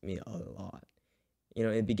understands me a lot.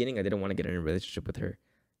 In the beginning, I didn't want to get in a relationship with her.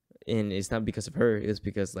 And it's not because of her. It was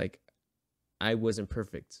because, like, I wasn't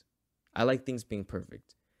perfect. I like things being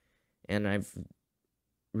perfect. And I've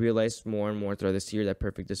realized more and more throughout this year that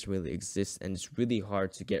perfect doesn't really exist. And it's really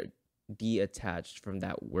hard to get detached from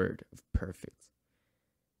that word of perfect.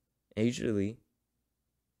 And usually,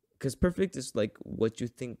 because perfect is like what you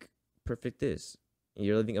think perfect is.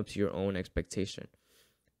 You're living up to your own expectation.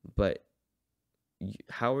 But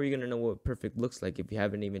how are you going to know what perfect looks like if you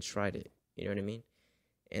haven't even tried it? You know what I mean?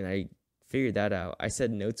 And I figured that out. I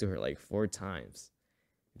said no to her like 4 times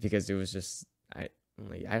because it was just, I'm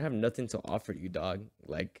like, I have nothing to offer you, dog.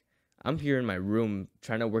 Like, I'm here in my room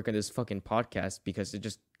trying to work on this fucking podcast because it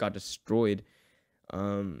just got destroyed.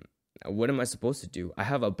 What am I supposed to do? I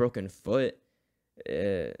have a broken foot.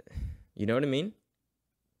 You know what I mean?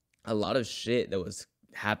 A lot of shit that was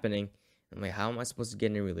happening. I'm like, how am I supposed to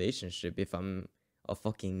get in a relationship if I'm a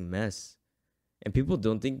fucking mess? And people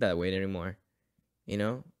don't think that way anymore,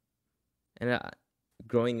 And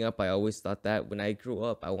growing up, I always thought that when I grew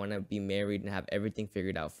up, I want to be married and have everything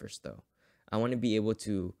figured out first, though. I want to be able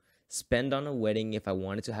to spend on a wedding if I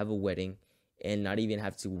wanted to have a wedding and not even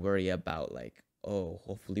have to worry about, like, oh,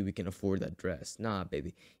 hopefully we can afford that dress. Nah,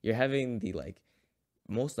 baby. You're having the, like,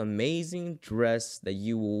 most amazing dress that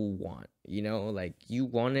you will want. You know, like, you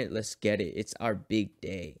want it, let's get it. It's our big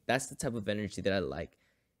day. That's the type of energy that I like.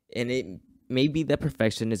 And it may be that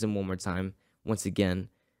perfectionism one more time, once again,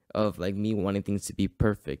 of like me wanting things to be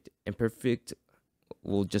perfect. And perfect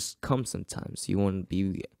will just come sometimes. You won't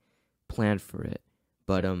be planned for it.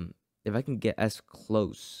 But if I can get as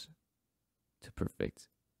close to perfect,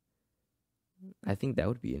 I think that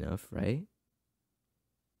would be enough, right?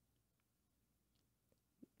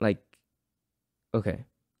 Like, okay,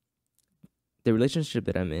 the relationship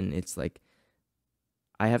that I'm in, it's like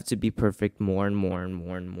I have to be perfect more and more and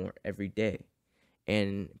more and more every day.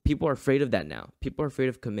 And people are afraid of that now. People are afraid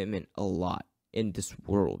of commitment a lot in this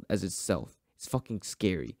world as itself. It's fucking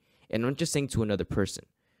scary. And I'm just saying to another person,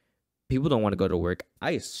 people don't want to go to work.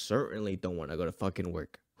 I certainly don't want to go to fucking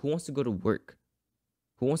work. Who wants to go to work?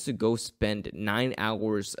 Who wants to go spend 9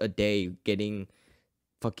 hours a day getting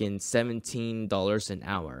fucking $17 an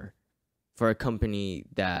hour for a company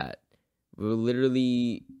that will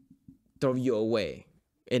literally throw you away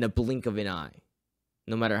in a blink of an eye,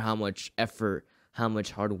 no matter how much effort, how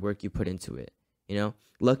much hard work you put into it, you know?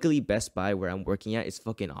 Luckily, Best Buy, where I'm working at, is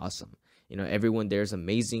fucking awesome. You know, everyone there is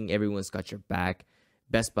amazing. Everyone's got your back.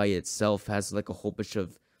 Best Buy itself has like a whole bunch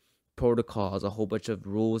of protocols, a whole bunch of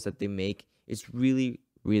rules that they make. It's really,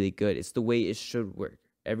 really good. It's the way it should work.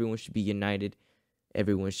 Everyone should be united.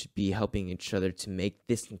 Everyone should be helping each other to make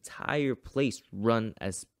this entire place run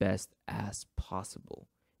as best as possible.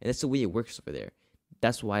 And that's the way it works over there.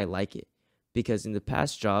 That's why I like it. Because in the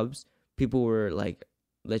past jobs, people were like,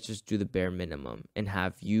 let's just do the bare minimum and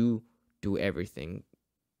have you do everything.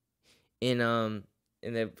 In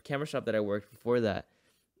the camera shop that I worked before that,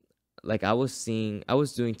 like I was doing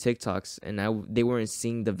TikToks, and they weren't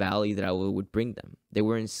seeing the value that I would bring them. They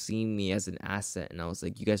weren't seeing me as an asset, and I was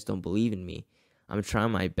like, you guys don't believe in me. I'm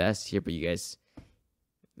trying my best here, but you guys,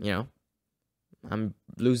 you know, I'm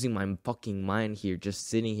losing my fucking mind here, just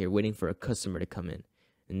sitting here waiting for a customer to come in,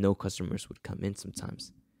 and no customers would come in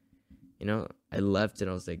sometimes. You know, I left and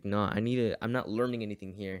I was like, no, I'm not learning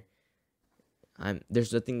anything here.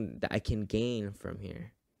 There's nothing that I can gain from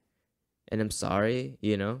here. And I'm sorry,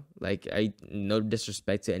 you know, like, no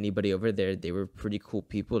disrespect to anybody over there. They were pretty cool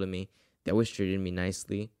people to me. They always treated me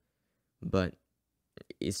nicely, but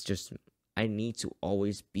it's just, I need to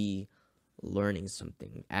always be learning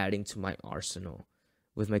something, adding to my arsenal.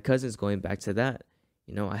 With my cousins, going back to that,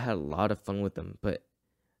 you know, I had a lot of fun with them, but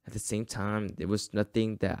at the same time, there was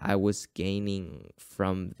nothing that I was gaining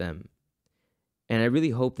from them. And I really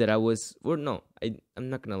hope that I'm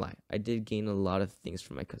not gonna lie, I did gain a lot of things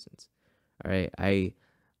from my cousins. All right, I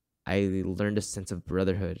learned a sense of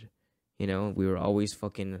brotherhood. You know, we were always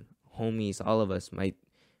fucking homies, all of us. My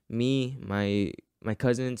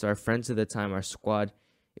cousins, our friends at the time, our squad.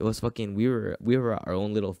 It was fucking, we were our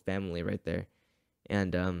own little family right there.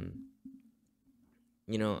 And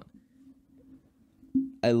you know,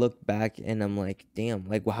 I look back and I'm like, damn,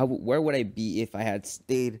 like, where would I be if I had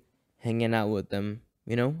stayed hanging out with them?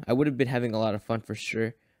 You know, I would have been having a lot of fun for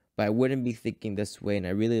sure, but I wouldn't be thinking this way. And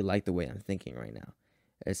I really like the way I'm thinking right now.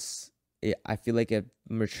 I feel like I've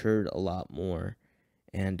matured a lot more.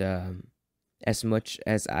 And as much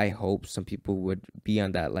as I hope some people would be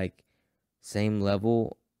on that like same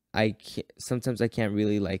level, sometimes I can't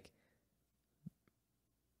really like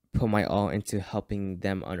put my all into helping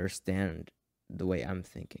them understand the way I'm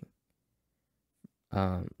thinking.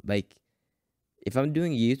 Like, if I'm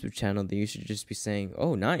doing a YouTube channel, then you should just be saying,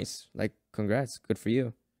 "Oh, nice! Like, congrats, good for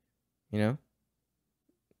you." You know,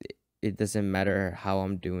 it doesn't matter how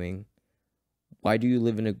I'm doing. Why do you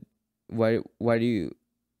live in a? Why do you,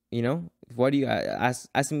 you know? Why do you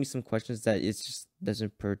asking me some questions that it just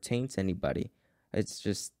doesn't pertain to anybody? It's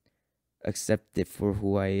just accept it for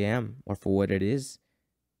who I am or for what it is.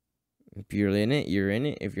 If you're in it, you're in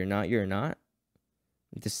it. If you're not, you're not.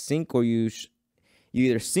 Just sink or you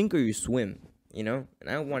either sink or you swim, you know? And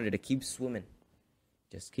I wanted to keep swimming.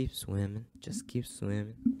 Just keep swimming. Just keep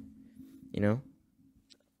swimming. You know?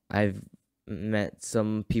 I've met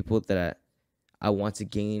some people that I want to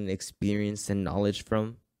gain experience and knowledge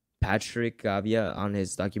from. Patrick Gavia on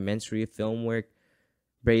his documentary film work.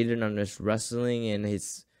 Braden on his wrestling and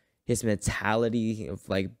his mentality of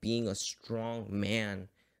like being a strong man.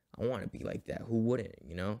 I want to be like that. Who wouldn't,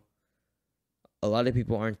 you know? A lot of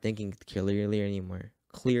people aren't thinking clearly anymore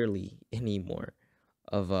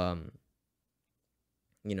of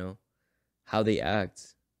you know, how they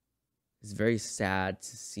act. It's very sad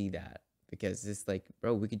to see that, because it's like,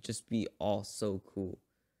 bro, we could just be all so cool.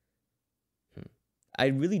 I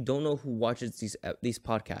really don't know who watches these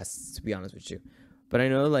podcasts, to be honest with you, but I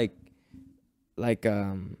know like I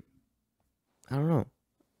don't know,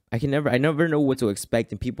 I never know what to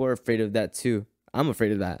expect, and people are afraid of that too. I'm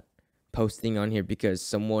afraid of that. Posting on here because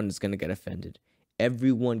someone is gonna get offended.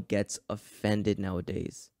 Everyone gets offended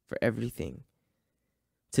nowadays for everything.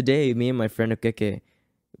 Today, me and my friend Okeke,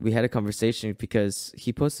 we had a conversation because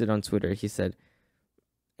he posted on Twitter. He said,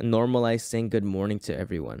 "Normalize saying good morning to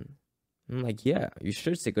everyone." I'm like, "Yeah, you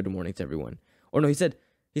should say good morning to everyone." Or no, he said,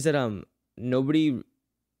 nobody's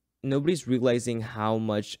realizing how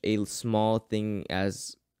much a small thing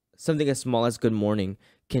as something as small as good morning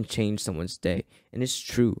can change someone's day. And it's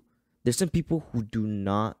true. There's some people who do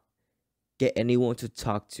not get anyone to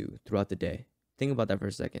talk to throughout the day. Think about that for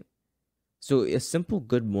a second. So a simple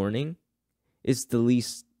good morning is the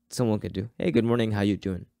least someone could do. Hey, good morning, how you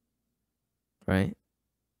doing? Right?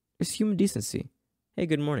 It's human decency. Hey,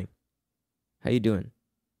 good morning. How you doing?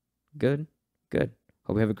 Good? Good.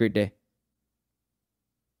 Hope you have a great day.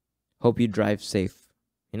 Hope you drive safe.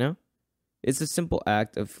 You know? It's a simple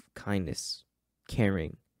act of kindness,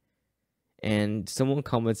 caring. And someone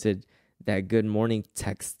commented that good morning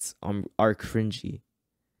texts are cringy.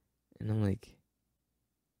 And I'm like,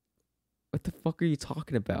 what the fuck are you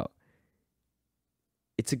talking about?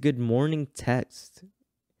 It's a good morning text.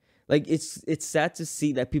 Like, it's sad to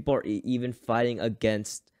see that people are even fighting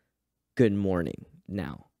against good morning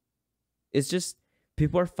now. It's just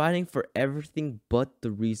people are fighting for everything but the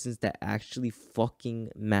reasons that actually fucking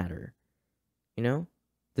matter. You know?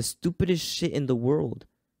 The stupidest shit in the world.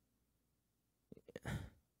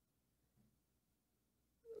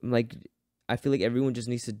 Like, I feel like everyone just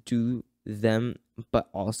needs to do them, but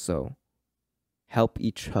also help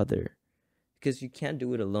each other. Because you can't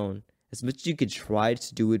do it alone. As much as you could try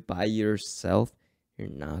to do it by yourself, you're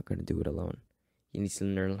not going to do it alone. You need to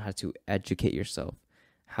learn how to educate yourself,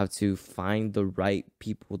 how to find the right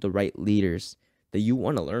people, the right leaders that you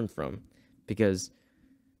want to learn from. Because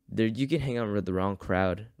you can hang out with the wrong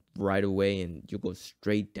crowd right away and you'll go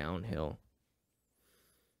straight downhill.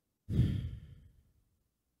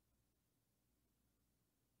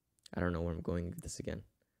 I don't know where I'm going with this again.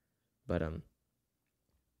 But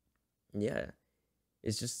yeah.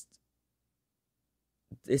 It's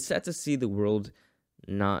sad to see the world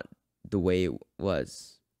not the way it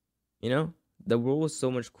was. You know? The world was so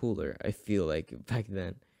much cooler, I feel like, back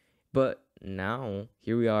then. But now,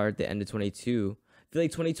 here we are at the end of 22. I feel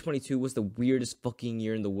like 2022 was the weirdest fucking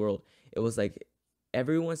year in the world. It was like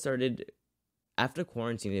everyone started after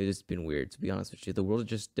quarantine. It has been weird, to be honest with you. The world is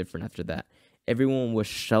just different after that. Everyone was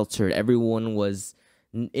sheltered. Everyone was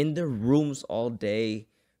in their rooms all day,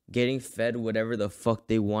 getting fed whatever the fuck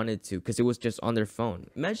they wanted to, because it was just on their phone.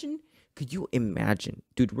 Could you imagine?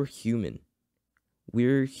 Dude, we're human.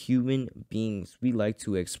 We're human beings. We like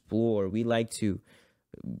to explore. We like to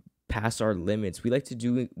pass our limits. We like to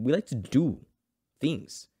do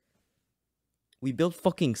things. We built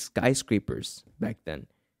fucking skyscrapers back then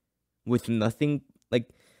with nothing. Like,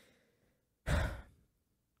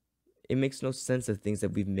 it makes no sense of things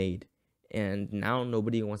that we've made. And now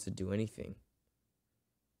nobody wants to do anything.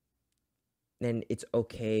 And it's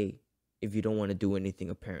okay if you don't want to do anything,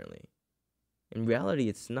 apparently. In reality,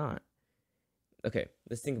 it's not. Okay,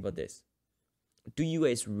 let's think about this. Do you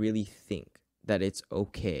guys really think that it's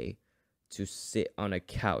okay to sit on a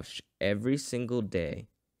couch every single day,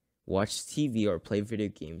 watch TV or play video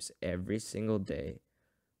games every single day,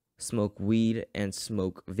 smoke weed and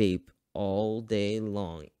smoke vape all day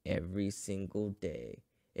long every single day,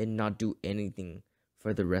 and not do anything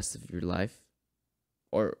for the rest of your life?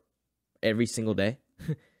 Or every single day?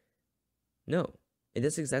 No. And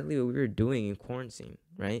that's exactly what we were doing in quarantine,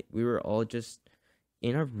 right? We were all just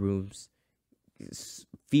in our rooms,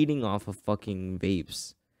 feeding off of fucking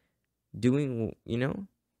vapes, doing,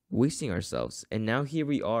 wasting ourselves. And now here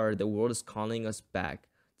we are, the world is calling us back,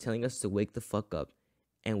 telling us to wake the fuck up,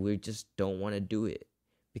 and we just don't want to do it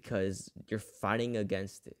because you're fighting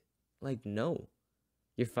against it. Like, no.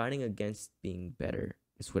 You're fighting against being better.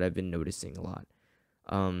 Is what I've been noticing a lot.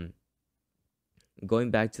 Going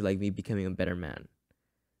back to like me becoming a better man.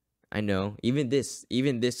 I know, even this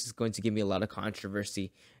is going to give me a lot of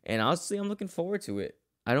controversy, and honestly, I'm looking forward to it.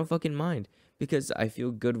 I don't fucking mind because I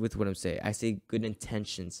feel good with what I'm saying. I say good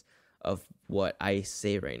intentions of what I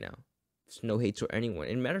say right now. There's no hate to anyone.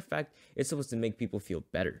 And matter of fact, it's supposed to make people feel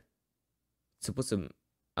better. It's supposed to,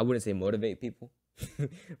 I wouldn't say motivate people,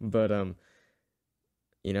 but at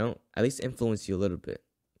least influence you a little bit.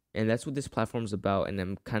 And that's what this platform's about. And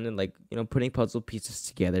I'm kind of like, putting puzzle pieces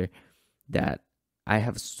together that I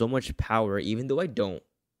have so much power, even though I don't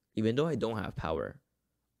have power.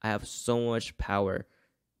 I have so much power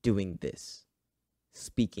doing this,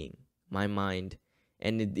 speaking my mind.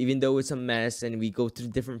 And even though it's a mess and we go through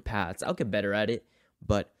different paths, I'll get better at it.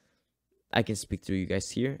 But I can speak through you guys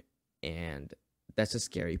here, and that's the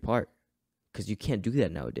scary part, because you can't do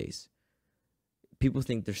that nowadays. People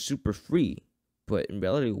think they're super free, but in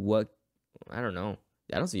reality, I don't know.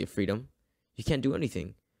 I don't see a freedom. You can't do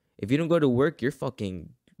anything. If you don't go to work, you're fucking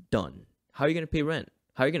done. How are you gonna pay rent?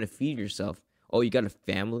 How are you gonna feed yourself? Oh, you got a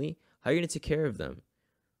family? How are you gonna take care of them?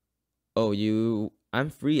 Oh, I'm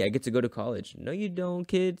free. I get to go to college. No, you don't,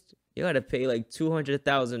 kid. You gotta pay like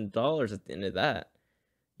 $200,000 at the end of that.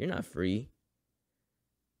 You're not free.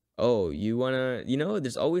 Oh,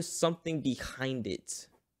 there's always something behind it.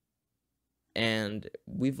 And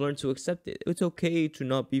we've learned to accept it. It's okay to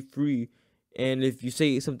not be free. And if you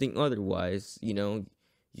say something otherwise,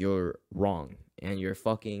 you're wrong and you're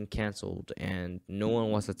fucking canceled and no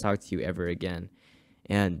one wants to talk to you ever again.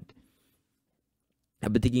 And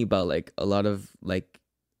I've been thinking about like a lot of like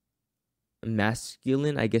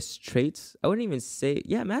masculine, I guess, traits. I wouldn't even say,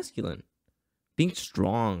 yeah, masculine. Being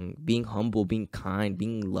strong, being humble, being kind,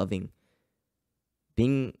 being loving,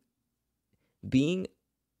 being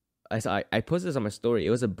I posted this on my story. It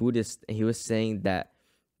was a Buddhist, and he was saying that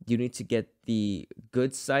you need to get the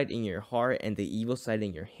good side in your heart and the evil side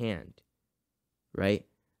in your hand, right?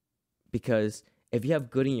 Because if you have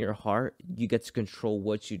good in your heart, you get to control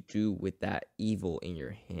what you do with that evil in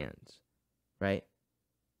your hands, right?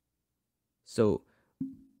 So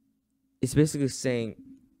it's basically saying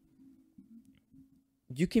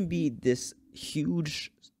you can be this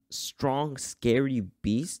huge, strong, scary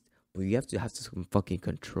beast, but you have some fucking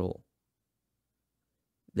control.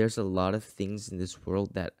 There's a lot of things in this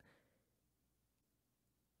world that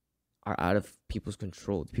are out of people's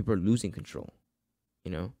control. People are losing control,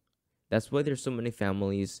 That's why there's so many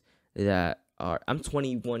families that are... I'm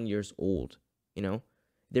 21 years old,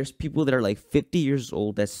 There's people that are like 50 years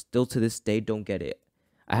old that still to this day don't get it.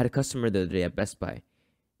 I had a customer the other day at Best Buy,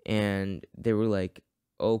 and they were like,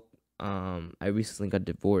 oh, I recently got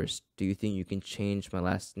divorced. Do you think you can change my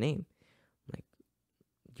last name? I'm like,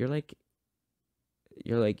 you're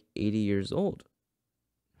like 80 years old.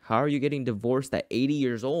 How are you getting divorced at 80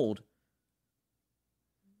 years old?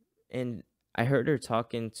 And I heard her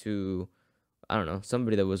talking to, I don't know,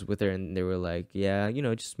 somebody that was with her, and they were like, yeah,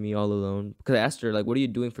 just me all alone. Because I asked her, like, what are you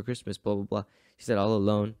doing for Christmas, blah, blah, blah. She said, all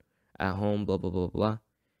alone, at home, blah, blah, blah, blah.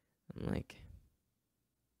 I'm like,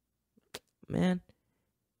 man,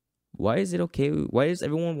 why is it okay? Why does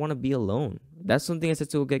everyone want to be alone? That's something I said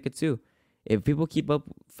to Ogeka too. If people keep up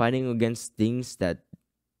fighting against things that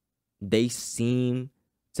they seem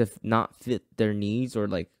to not fit their needs, or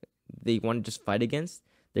like they want to just fight against,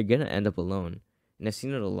 they're going to end up alone. And I've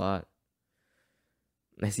seen it a lot.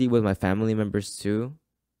 I see it with my family members too.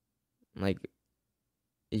 Like,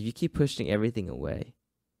 if you keep pushing everything away,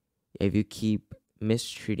 if you keep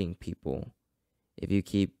mistreating people, if you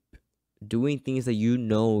keep doing things that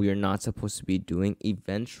you're not supposed to be doing,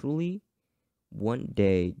 eventually, one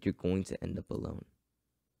day, you're going to end up alone.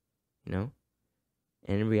 And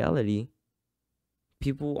in reality,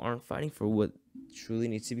 people aren't fighting for what truly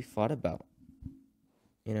needs to be fought about.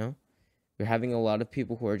 We're having a lot of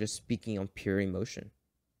people who are just speaking on pure emotion.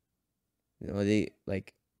 They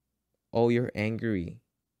like, oh, you're angry.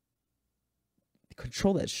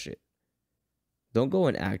 Control that shit. Don't go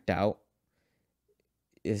and act out.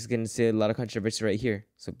 It's going to say a lot of controversy right here,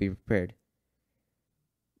 so be prepared.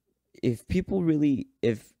 If people really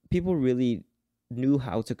knew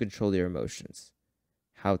how to control their emotions,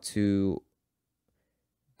 how to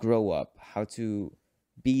grow up, how to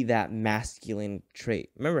be that masculine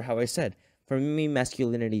trait. Remember how I said, for me,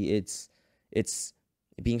 masculinity, it's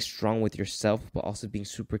being strong with yourself, but also being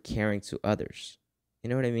super caring to others. You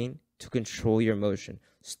know what I mean? To control your emotion.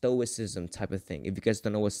 Stoicism type of thing. If you guys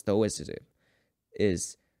don't know what stoicism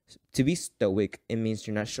is, to be stoic, it means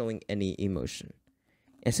you're not showing any emotion.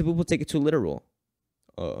 And some people take it too literal.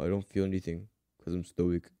 I don't feel anything because I'm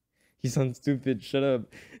stoic. You sound stupid. Shut up.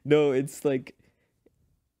 No, it's like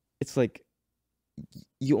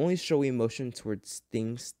you only show emotion towards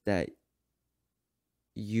things that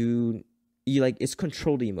you like. It's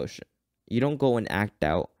controlled emotion. You don't go and act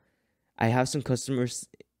out. I have some customers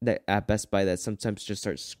that at Best Buy that sometimes just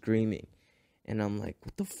start screaming, and I'm like,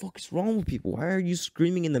 what the fuck is wrong with people? Why are you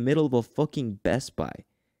screaming in the middle of a fucking Best Buy?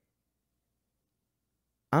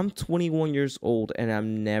 I'm 21 years old, and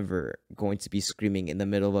I'm never going to be screaming in the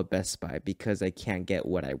middle of a Best Buy because I can't get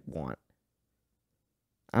what I want.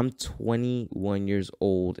 I'm 21 years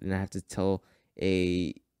old, and I have to tell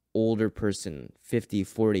a older person, 50,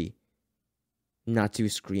 40, not to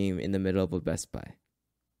scream in the middle of a Best Buy.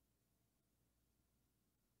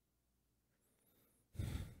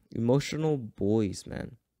 Emotional boys,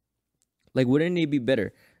 man. Like, wouldn't it be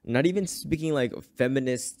better Not even speaking like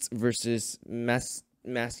feminists versus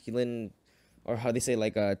masculine, or how they say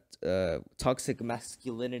like a toxic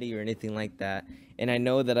masculinity or anything like that. And I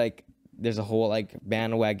know that like there's a whole like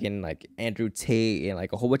bandwagon like Andrew Tate and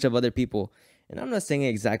like a whole bunch of other people. And I'm not saying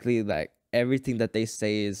exactly like everything that they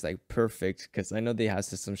say is like perfect, because I know they have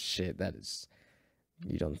some shit that is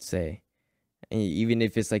you don't say. And even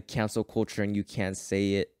if it's like cancel culture and you can't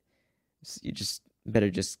say it, you just better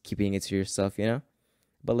just keeping it to yourself, you know?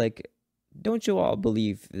 But like, don't you all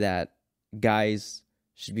believe that guys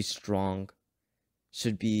should be strong,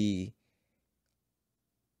 should be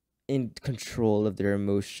in control of their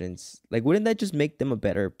emotions? Like, wouldn't that just make them a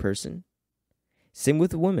better person? Same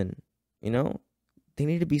with women, you know? They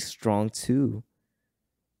need to be strong too.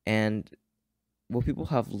 And what people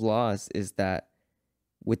have lost is that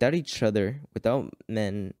without each other, without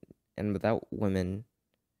men and without women,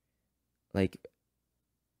 like,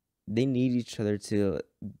 they need each other to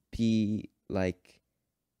be like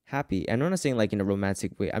happy. And I'm not saying like in a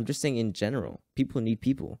romantic way. I'm just saying in general, people need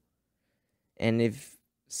people. And if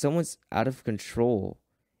someone's out of control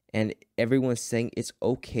and everyone's saying it's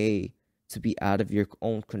okay to be out of your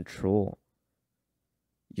own control,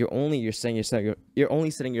 you're only setting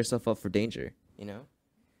yourself up for danger, you know?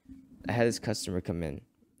 I had this customer come in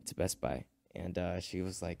to Best Buy, and she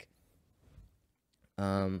was like,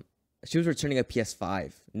 she was returning a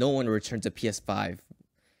PS5. No one returns a PS5.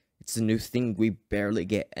 It's a new thing. We barely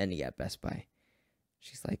get any at Best Buy.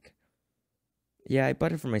 She's like, yeah, I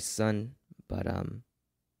bought it for my son, but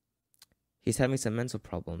he's having some mental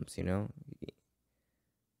problems, you know?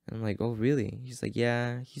 And I'm like, oh, really? He's like,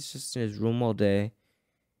 yeah, he's just in his room all day,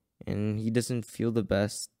 and he doesn't feel the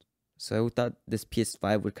best. So I thought this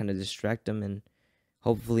PS5 would kind of distract him and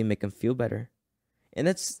hopefully make him feel better. And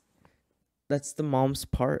that's the mom's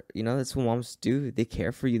part, you know? That's what moms do. They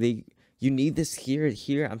care for you. You need this here.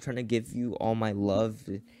 I'm trying to give you all my love,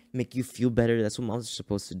 make you feel better. That's what moms are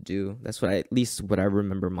supposed to do. That's at least what I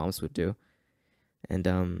remember moms would do. And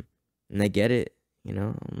I get it, you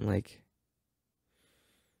know? I'm like,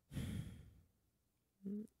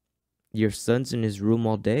 your son's in his room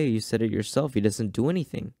all day. You said it yourself. He doesn't do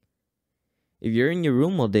anything. If you're in your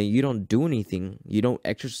room all day, you don't do anything. You don't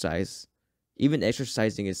exercise. Even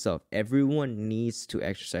exercising itself. Everyone needs to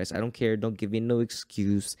exercise. I don't care. Don't give me no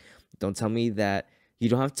excuse. Don't tell me that you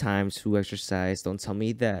don't have time to exercise. Don't tell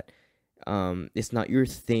me that it's not your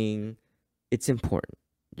thing. It's important.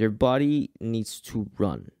 Your body needs to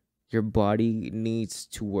run. Your body needs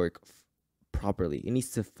to work properly. It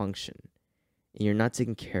needs to function. And you're not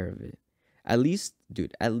taking care of it. At least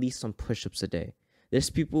some push-ups a day. There's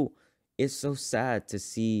people, it's so sad to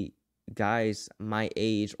see guys my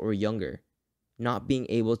age or younger not being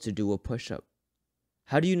able to do a push-up.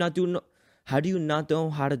 How do you not know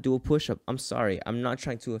how to do a push-up? I'm sorry. I'm not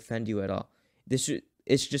trying to offend you at all. It should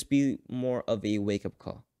just be more of a wake-up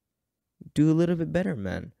call. Do a little bit better,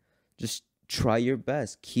 man. Just try your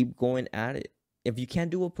best. Keep going at it. If you can't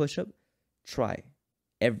do a push-up, try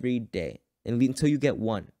every day until you get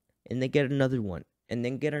one, and then get another one, and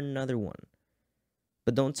then get another one.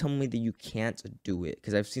 But don't tell me that you can't do it,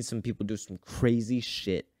 because I've seen some people do some crazy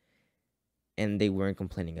shit and they weren't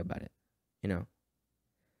complaining about it, you know?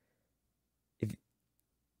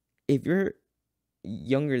 If you're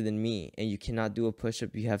younger than me and you cannot do a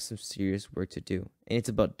push-up, you have some serious work to do. And it's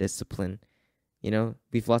about discipline, you know?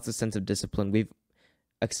 We've lost a sense of discipline. We've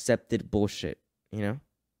accepted bullshit, you know?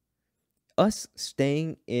 Us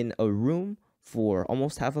staying in a room for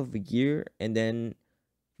almost half of a year and then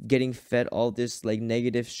getting fed all this like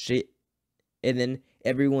negative shit, and then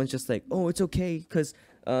everyone's just like, oh, it's okay because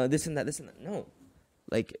this and that. No,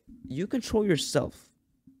 like, you control yourself.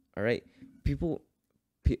 All right,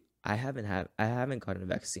 I haven't gotten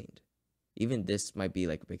vaccinated. Even this might be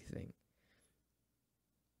like a big thing.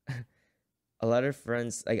 A lot of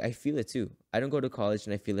friends, like, I feel it too. I don't go to college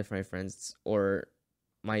and I feel it for my friends or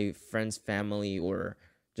my friends' family or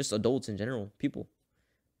just adults in general, people,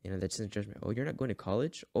 you know, that doesn't judge me. Oh, you're not going to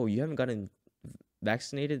college? Oh, you haven't gotten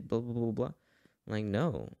vaccinated? Blah, blah, blah, blah. I'm like,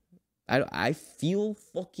 no. I feel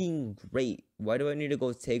fucking great. Why do I need to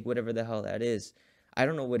go take whatever the hell that is? I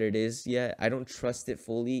don't know what it is yet. I don't trust it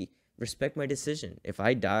fully. Respect my decision. If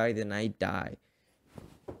I die, then I die.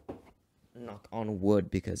 Knock on wood,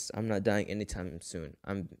 because I'm not dying anytime soon.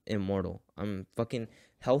 I'm immortal. I'm fucking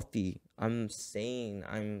healthy. I'm sane.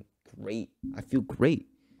 I'm great. I feel great.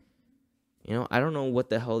 You know, I don't know what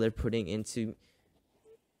the hell they're putting into.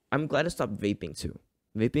 I'm glad I stopped vaping too.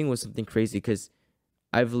 Vaping was something crazy because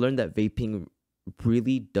I've learned that vaping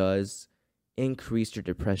really does increase your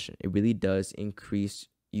depression. It really does increase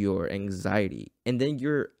your anxiety. And then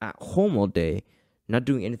you're at home all day, You're not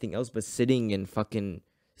doing anything else but sitting and fucking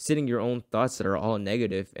sitting your own thoughts that are all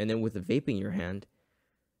negative, and then with a vape in your hand,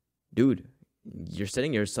 dude, you're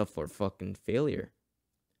setting yourself for fucking failure.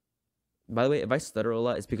 By the way, if I stutter a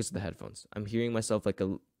lot, it's because of the headphones. I'm hearing myself like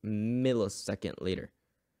a millisecond later.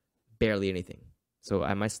 Barely anything. So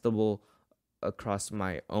I might stumble across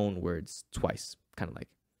my own words twice, kind of like.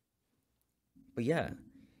 But yeah,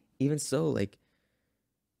 even so, like,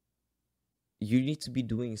 you need to be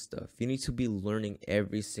doing stuff. You need to be learning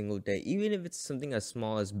every single day, even if it's something as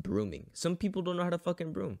small as brooming. Some people don't know how to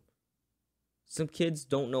fucking broom. Some kids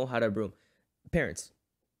don't know how to broom. Parents,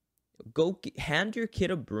 hand your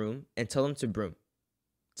kid a broom and tell them to broom.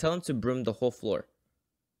 Tell them to broom the whole floor.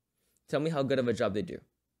 Tell me how good of a job they do.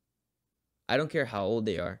 I don't care how old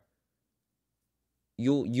they are.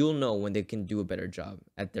 You'll know when they can do a better job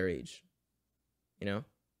at their age. You know?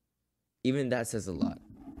 Even that says a lot.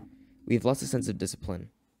 We've lost a sense of discipline.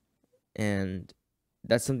 And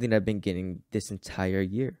that's something I've been getting this entire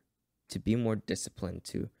year. To be more disciplined,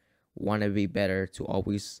 to want to be better, to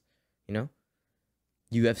always, you know?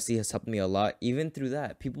 UFC has helped me a lot. Even through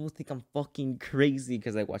that, people think I'm fucking crazy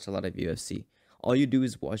because I watch a lot of UFC. All you do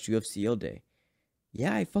is watch UFC all day.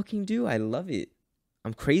 Yeah, I fucking do. I love it.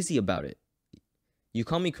 I'm crazy about it. You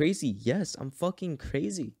call me crazy? Yes, I'm fucking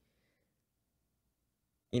crazy.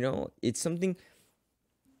 You know, it's something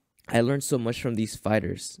I learned so much from these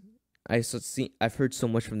fighters. I've heard so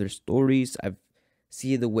much from their stories. I've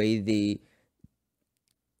seen the way they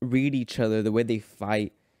read each other, the way they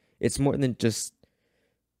fight. It's more than just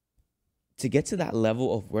to get to that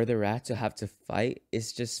level of where they're at, to have to fight.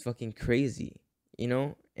 It's just fucking crazy, you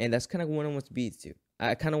know? And that's kind of what I want to be to.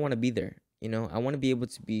 I kind of want to be there, you know? I want to be able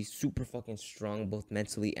to be super fucking strong, both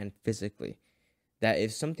mentally and physically. That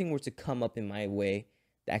if something were to come up in my way,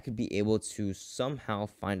 that I could be able to somehow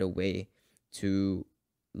find a way to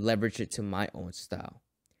leverage it to my own style.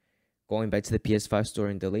 Going back to the PS5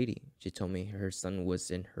 story and the lady, she told me her son was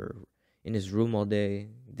in his room all day,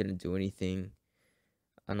 didn't do anything.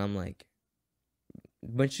 And I'm like,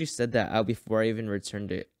 when she said that out, before I even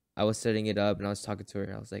returned it, I was setting it up and I was talking to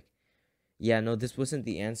her. I was like, yeah, no, this wasn't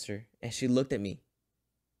the answer. And she looked at me.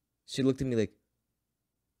 She looked at me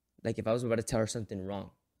like if I was about to tell her something wrong.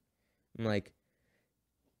 I'm like,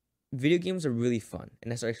 video games are really fun.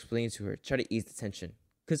 And I started explaining to her, try to ease the tension.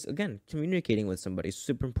 Because, again, communicating with somebody is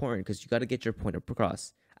super important because you got to get your point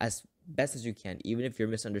across as best as you can. Even if you're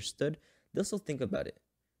misunderstood, they'll still think about it.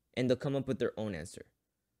 And they'll come up with their own answer.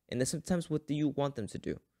 And then sometimes what do you want them to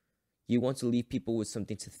do? You want to leave people with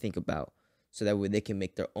something to think about so that way they can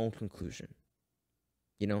make their own conclusion.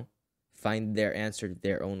 You know? Find their answer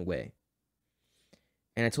their own way.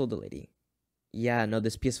 And I told the lady, yeah, no,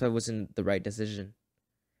 this PS5 wasn't the right decision.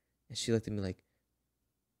 And she looked at me like,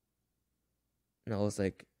 and I was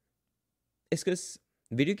like, it's because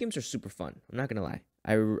video games are super fun. I'm not going to lie.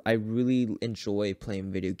 I really enjoy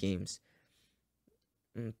playing video games.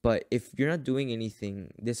 But if you're not doing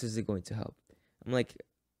anything, this isn't going to help. I'm like,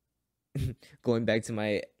 going back to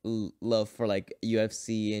my love for like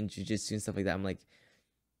UFC and jiu-jitsu and stuff like that. I'm like,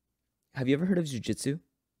 have you ever heard of jiu-jitsu?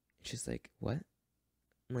 She's like, what?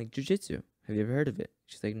 I'm like, jiu-jitsu. Have you ever heard of it?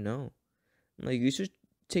 She's like, no. I'm like, you should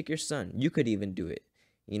take your son. You could even do it.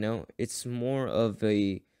 You know, it's more of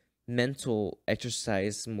a mental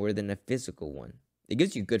exercise more than a physical one. It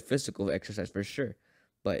gives you good physical exercise for sure.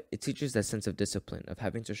 But it teaches that sense of discipline of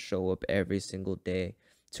having to show up every single day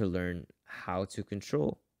to learn how to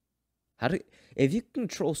control. If you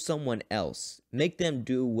control someone else, make them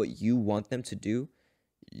do what you want them to do,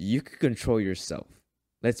 you can control yourself.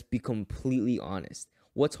 Let's be completely honest.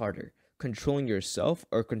 What's harder, controlling yourself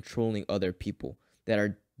or controlling other people that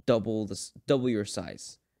are double your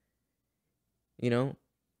size? You know,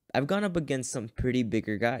 I've gone up against some pretty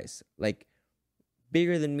bigger guys, like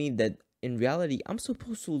bigger than me, that in reality, I'm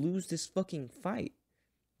supposed to lose this fucking fight.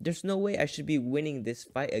 There's no way I should be winning this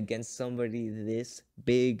fight against somebody this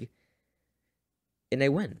big. And I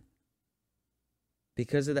win.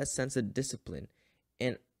 Because of that sense of discipline.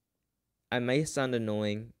 And I might sound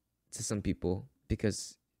annoying to some people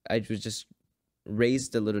because I was just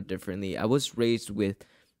raised a little differently. I was raised with,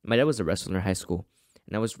 my dad was a wrestler in high school.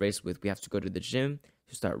 And I was raised with, we have to go to the gym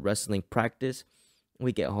to start wrestling practice.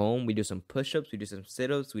 We get home, we do some push-ups, we do some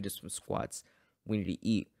sit-ups, we do some squats. We need to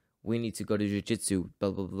eat. We need to go to jiu-jitsu, blah,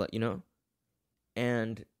 blah, blah, you know?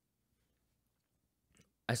 And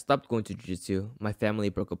I stopped going to jiu-jitsu. My family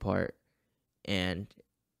broke apart. And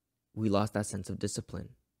we lost that sense of discipline.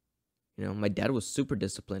 You know, my dad was super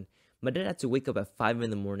disciplined. My dad had to wake up at 5 in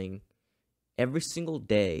the morning every single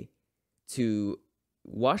day to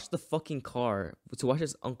wash the fucking car, to wash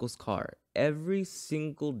his uncle's car every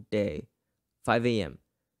single day 5 a.m.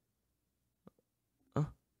 Oh,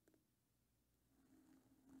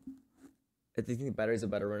 I think the battery's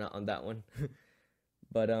about to run out on that one.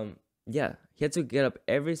 But yeah, he had to get up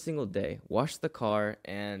every single day, wash the car,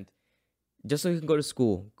 and just so he can go to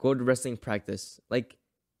school, go to wrestling practice. Like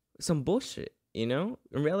some bullshit, you know?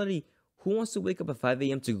 In reality, who wants to wake up at 5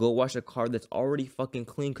 a.m. to go wash a car that's already fucking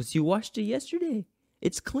clean because you washed it yesterday?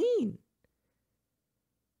 It's clean.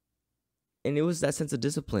 And it was that sense of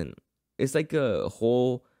discipline. It's like a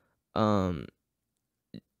whole um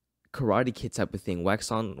Karate Kid type of thing,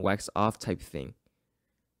 wax on, wax off type thing.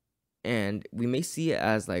 And we may see it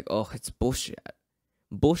as like, oh, it's bullshit.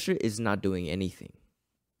 Bullshit is not doing anything.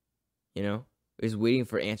 You know? It's waiting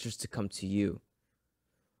for answers to come to you.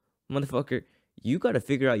 Motherfucker, you gotta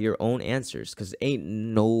figure out your own answers, because ain't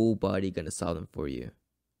nobody gonna solve them for you.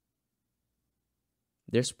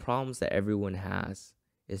 There's problems that everyone has.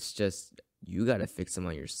 It's just you gotta fix them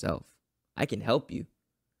on yourself. I can help you,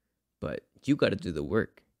 but you gotta do the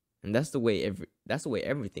work. And that's the way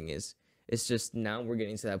everything is. It's just now we're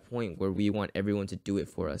getting to that point where we want everyone to do it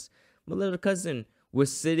for us. My little cousin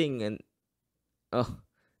was sitting and oh,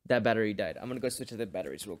 that battery died. I'm gonna go switch to the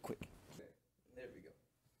batteries real quick. There we go.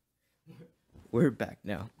 We're back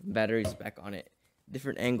now. Battery's back on it.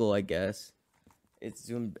 Different angle, I guess. It's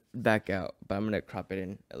zoomed back out, but I'm gonna crop it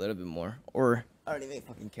in a little bit more. Or I don't even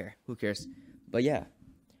fucking care. Who cares? But yeah,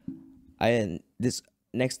 this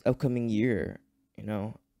next upcoming year, you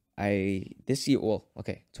know, this year, well,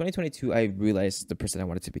 okay, 2022, I realized the person I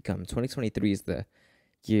wanted to become. 2023 is the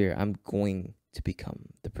year I'm going to become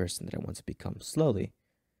the person that I want to become, slowly,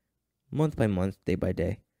 month by month, day by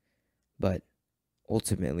day. But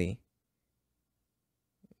ultimately,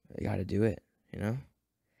 I gotta do it, you know?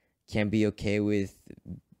 Can't be okay with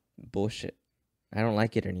bullshit. I don't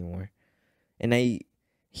like it anymore. And I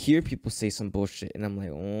hear people say some bullshit, and I'm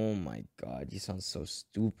like, oh my God, you sound so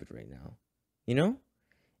stupid right now, you know?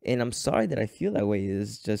 And I'm sorry that I feel that way.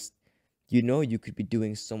 It's just, you know, you could be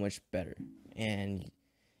doing so much better. And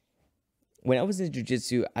when I was in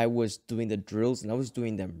jiu-jitsu, I was doing the drills and I was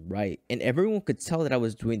doing them right. And everyone could tell that I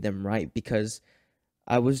was doing them right because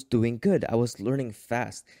I was doing good. I was learning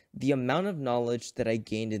fast. The amount of knowledge that I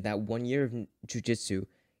gained in that 1 year of jiu-jitsu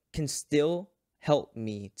can still help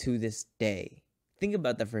me to this day. Think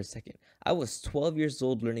about that for a second. I was 12 years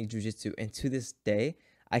old learning jiu-jitsu, and to this day,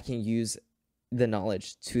 I can use the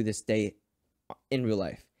knowledge to this day in real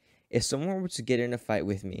life. If someone were to get in a fight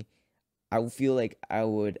with me, I would feel like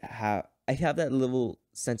I'd have that little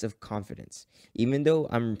sense of confidence. Even though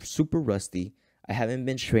I'm super rusty, I haven't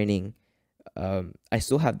been training, I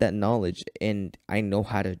still have that knowledge and I know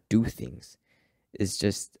how to do things. It's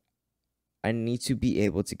just, I need to be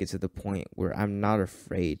able to get to the point where I'm not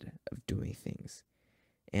afraid of doing things.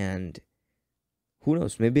 And who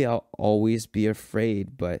knows, maybe I'll always be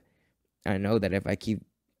afraid, but I know that if I keep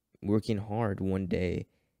working hard, one day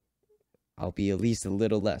I'll be at least a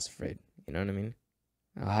little less afraid. You know what I mean?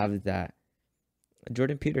 I'll have that.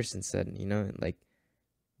 Jordan Peterson said, you know, like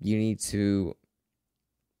you need to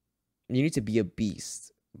be a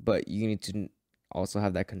beast, but you need to also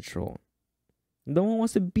have that control. No one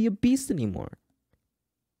wants to be a beast anymore.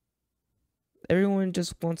 Everyone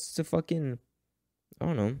just wants to fucking, I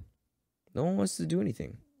don't know. No one wants to do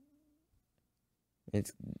anything.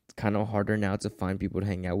 It's kind of harder now to find people to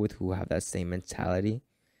hang out with who have that same mentality.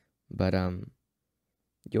 But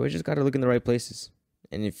you always just gotta look in the right places.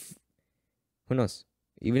 And if, who knows?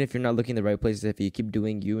 Even if you're not looking in the right places, if you keep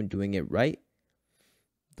doing you and doing it right,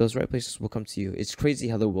 those right places will come to you. It's crazy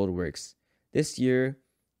how the world works. This year,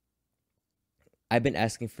 I've been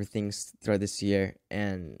asking for things throughout this year,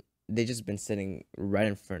 and they just been sitting right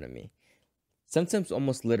in front of me. Sometimes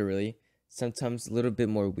almost literally. Sometimes a little bit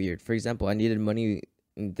more weird. For example, I needed money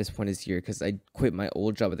in this point this year because I quit my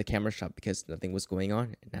old job at the camera shop because nothing was going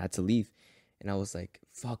on and I had to leave. And I was like,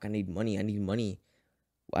 fuck, I need money.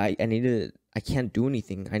 I can't do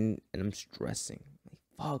anything. And I'm stressing. Like,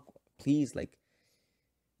 fuck, please, like,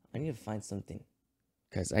 I need to find something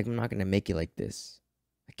because I'm not going to make it like this.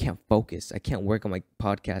 I can't focus. I can't work on my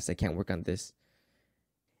podcast. I can't work on this.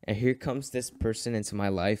 And here comes this person into my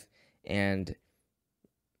life, and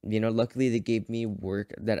you know, luckily they gave me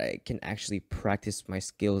work that I can actually practice my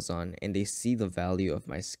skills on, and they see the value of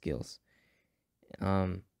my skills.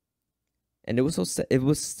 And it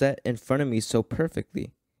was set in front of me so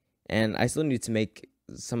perfectly, and I still need to make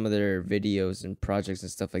some of their videos and projects and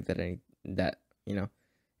stuff like that. You know,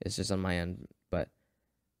 it's just on my end, but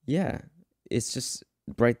yeah, it's just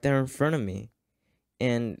right there in front of me,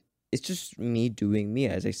 and it's just me doing me,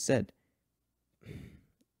 as I said.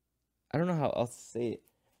 I don't know how else to say it.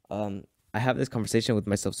 I have this conversation with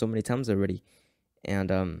myself so many times already,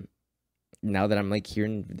 and now that I'm like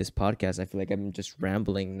hearing this podcast, I feel like I'm just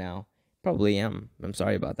rambling now. Probably am. I'm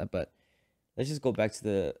sorry about that, but let's just go back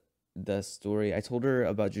to the story. I told her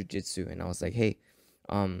about jujitsu, and I was like, "Hey,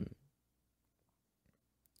 um,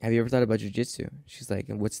 have you ever thought about jujitsu?" She's like,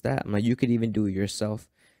 "What's that?" I'm like, "You could even do it yourself.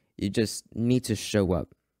 You just need to show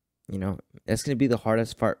up. You know, that's gonna be the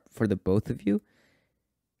hardest part for the both of you.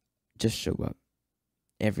 Just show up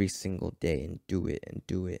every single day and do it and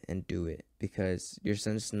do it and do it, because your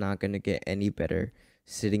son's not gonna get any better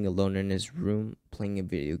sitting alone in his room playing a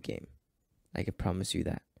video game. I can promise you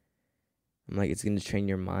that." I'm like, it's gonna train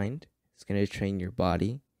your mind. It's gonna train your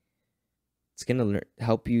body. It's gonna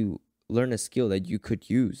help you learn a skill that you could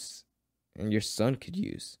use, and your son could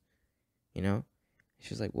use. You know?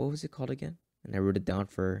 She was like, "What was it called again?" And I wrote it down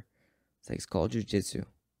for her. It's called jujitsu.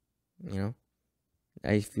 You know?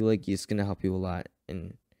 I feel like it's gonna help you a lot,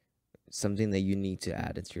 and something that you need to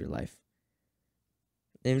add into your life.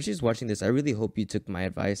 And if she's watching this, I really hope you took my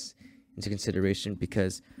advice into consideration,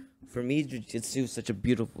 because for me, jiu-jitsu is such a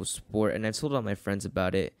beautiful sport, and I've told all my friends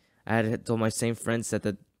about it. I had told my same friends at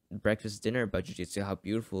the breakfast dinner about jiu-jitsu, how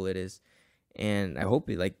beautiful it is, and I hope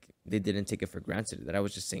they didn't take it for granted, that I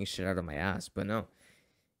was just saying shit out of my ass. But no,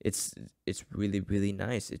 it's really, really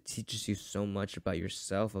nice. It teaches you so much about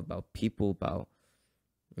yourself, about people, about,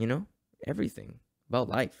 you know, everything, about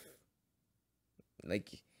life.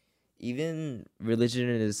 Like, even religion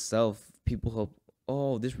in itself, people hope,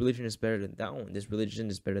 oh, this religion is better than that one. This religion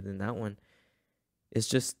is better than that one. It's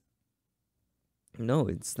just, no,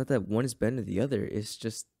 it's not that one is better than the other. It's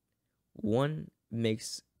just one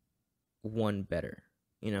makes one better,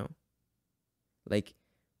 you know? Like,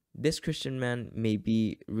 this Christian man may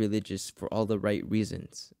be religious for all the right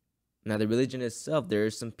reasons. Now, the religion itself, there are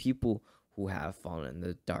some people who have fallen on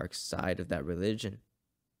the dark side of that religion.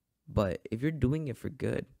 But if you're doing it for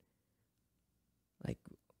good, like,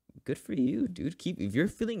 good for you, dude. If you're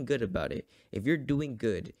feeling good about it, if you're doing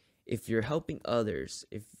good, if you're helping others,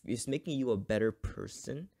 if it's making you a better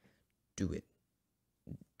person, do it.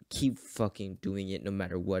 Keep fucking doing it, no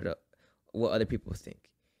matter what other people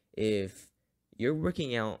think. If you're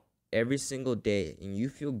working out every single day and you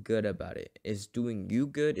feel good about it, it's doing you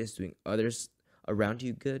good, it's doing others around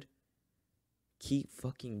you good, keep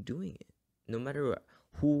fucking doing it. No matter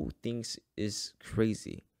who thinks is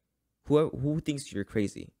crazy. Who thinks you're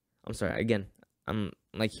crazy? I'm sorry, again, I'm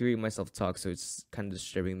like hearing myself talk, so it's kind of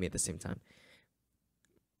disturbing me at the same time.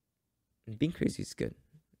 Being crazy is good.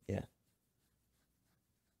 Yeah.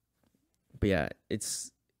 But yeah,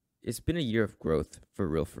 it's been a year of growth, for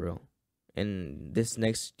real. And this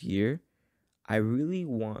next year, I really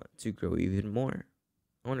want to grow even more.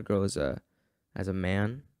 I want to grow as a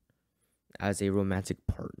man, as a romantic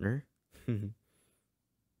partner,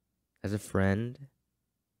 as a friend.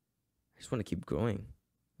 I just want to keep growing,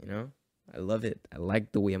 you know? I love it. I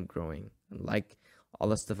like the way I'm growing. I like all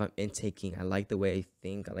the stuff I'm intaking. I like the way I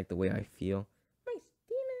think. I like the way I feel. Nice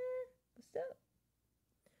dinner. What's up?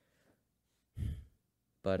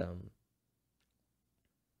 But I'm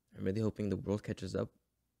really hoping the world catches up.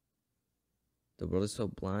 The world is so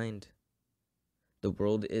blind. The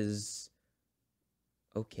world is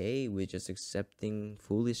okay with just accepting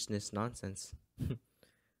foolishness, nonsense.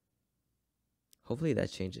 Hopefully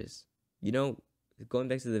that changes. You know, going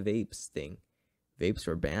back to the vapes thing, vapes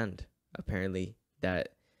were banned, apparently. That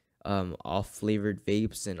all flavored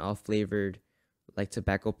vapes and all flavored like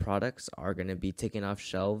tobacco products are gonna be taken off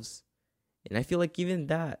shelves. And I feel like even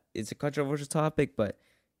that is a controversial topic, but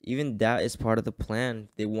even that is part of the plan.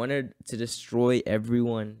 They wanted to destroy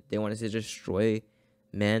everyone. They wanted to destroy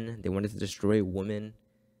men. They wanted to destroy women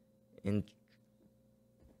and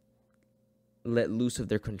let loose of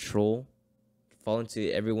their control, fall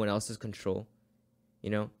into everyone else's control. You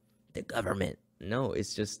know, the government. No,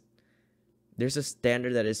 it's just there's a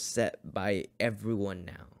standard that is set by everyone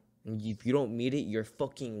now. And if you don't meet it, you're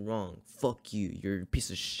fucking wrong. Fuck you. You're a piece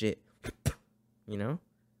of shit. You know?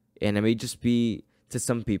 And I may just be, to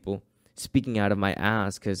some people, speaking out of my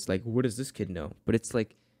ass because, like, what does this kid know? But it's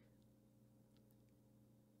like,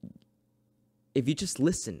 if you just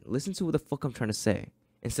listen to what the fuck I'm trying to say,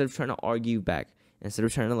 instead of trying to argue back, instead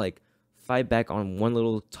of trying to, like, fight back on one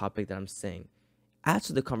little topic that I'm saying, add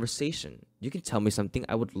to the conversation. You can tell me something.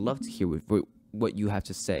 I would love to hear what you have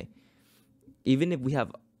to say. Even if we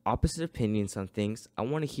have opposite opinions on things, I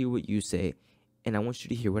want to hear what you say, and I want you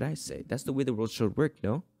to hear what I say. That's the way the world should work,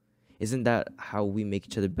 no? Isn't that how we make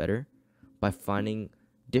each other better? By finding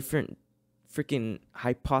different freaking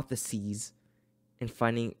hypotheses and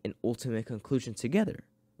finding an ultimate conclusion together,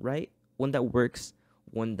 right? One that works,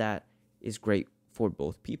 one that is great for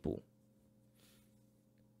both people.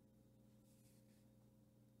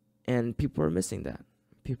 And people are missing that.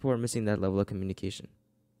 People are missing that level of communication.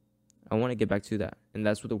 I want to get back to that. And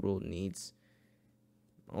that's what the world needs.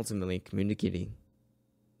 Ultimately, communicating,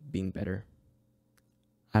 being better.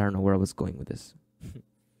 I don't know where I was going with this.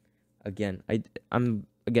 I've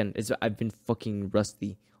been fucking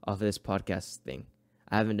rusty off of this podcast thing.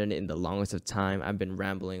 I haven't done it in the longest of time. I've been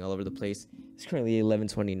rambling all over the place. It's currently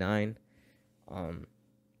 11:29.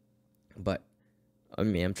 But I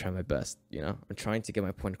mean, I'm trying my best, I'm trying to get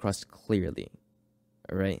my point across clearly.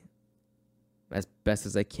 All right? As best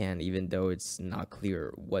as I can, even though it's not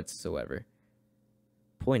clear whatsoever.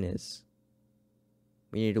 Point is,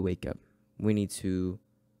 we need to wake up. We need to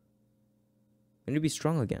be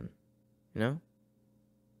strong again. You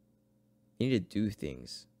need to do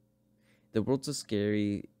things. The world's a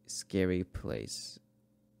scary, scary place.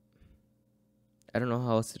 I don't know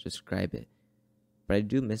how else to describe it, but I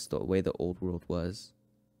do miss the way the old world was.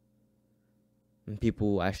 And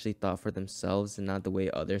people actually thought for themselves and not the way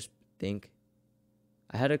others think.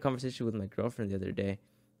 I had a conversation with my girlfriend the other day,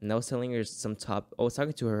 and I was telling her I was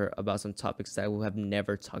talking to her about some topics that I would have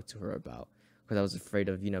never talked to her about because I was afraid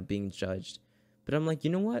of, being judged. But I'm like, you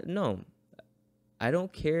know what? No, I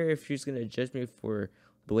don't care if she's going to judge me for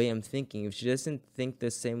the way I'm thinking. If she doesn't think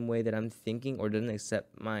the same way that I'm thinking or doesn't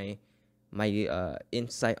accept my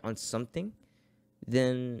insight on something,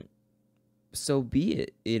 then so be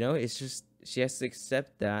it. It's just she has to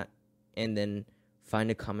accept that and then find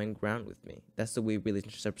a common ground with me. That's the way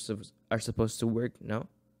relationships are supposed to work, no?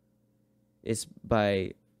 It's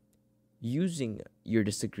by using your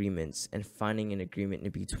disagreements and finding an agreement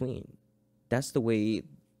in between. That's the way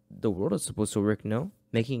the world is supposed to work, no?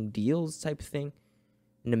 Making deals type thing.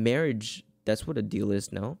 In a marriage, that's what a deal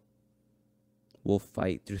is, no? We'll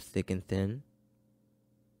fight through thick and thin.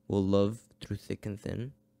 We'll love through thick and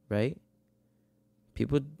thin, right?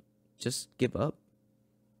 People just give up.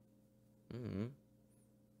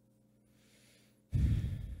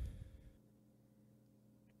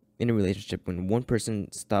 In a relationship, when one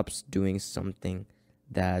person stops doing something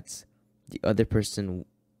that the other person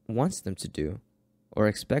wants them to do or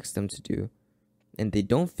expects them to do, and they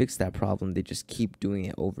don't fix that problem, they just keep doing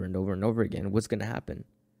it over and over and over again, what's going to happen?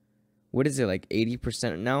 What is it, like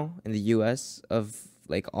 80% now in the US of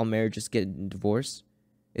like all marriages get divorced?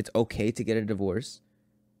 It's okay to get a divorce.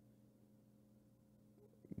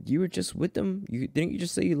 You were just with them. Didn't you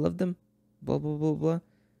just say you loved them? Blah, blah, blah,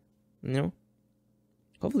 blah.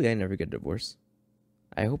 Hopefully I never get a divorce.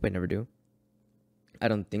 I hope I never do. I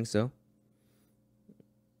don't think so.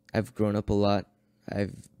 I've grown up a lot.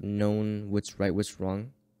 I've known what's right, what's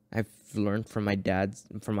wrong. I've learned from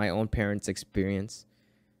my own parents' experience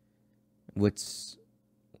what's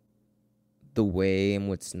the way and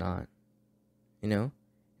what's not, And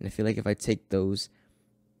I feel like if I take those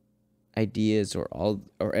ideas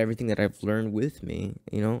or everything that I've learned with me,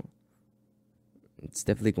 it's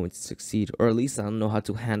definitely going to succeed, or at least I'll know how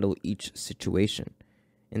to handle each situation.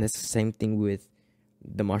 And that's the same thing with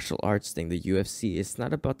the martial arts thing, the UFC. It's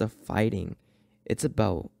not about the fighting. It's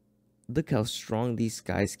about, look how strong these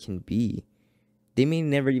guys can be. They may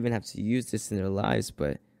never even have to use this in their lives,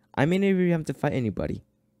 but I may never even have to fight anybody.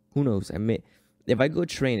 Who knows? If I go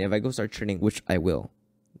start training, which I will,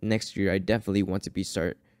 next year I definitely want to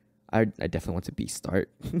start.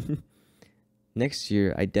 Next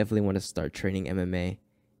year, I definitely want to start training MMA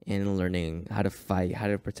and learning how to fight, how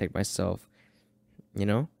to protect myself,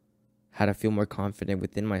 how to feel more confident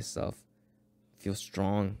within myself, feel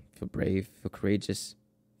strong, feel brave, feel courageous,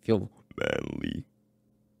 feel manly.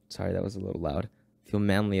 Sorry, that was a little loud. Feel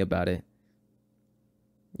manly about it.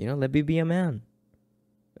 Let me be a man.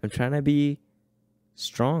 I'm trying to be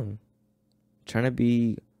strong. I'm trying to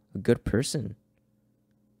be a good person.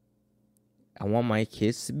 I want my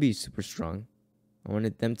kids to be super strong. I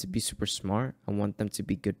wanted them to be super smart. I want them to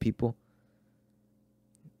be good people.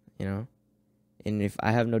 And if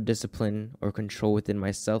I have no discipline or control within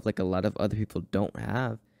myself, like a lot of other people don't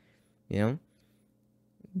have,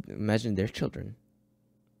 imagine their children.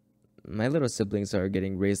 My little siblings are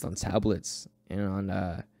getting raised on tablets and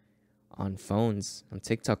on phones, on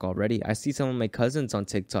TikTok already. I see some of my cousins on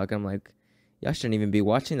TikTok. I'm like, y'all shouldn't even be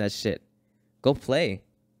watching that shit. Go play.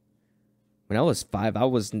 When I was 5, I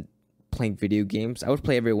wasn't playing video games. I would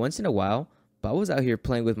play every once in a while, but I was out here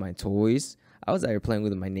playing with my toys. I was out here playing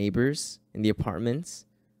with my neighbors in the apartments.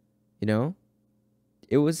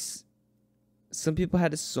 It was, some people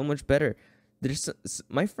had it so much better.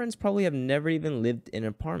 My friends probably have never even lived in an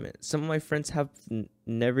apartment. Some of my friends have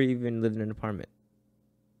never even lived in an apartment,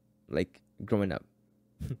 like growing up.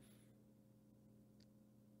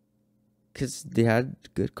 Because they had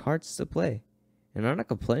good cards to play. And I'm not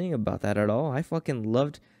complaining about that at all. I fucking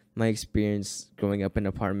loved my experience growing up in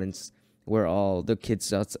apartments where all the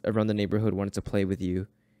kids out around the neighborhood wanted to play with you,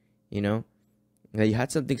 you know? That you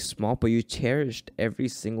had something small, but you cherished every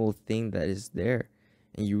single thing that is there.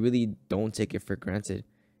 And you really don't take it for granted.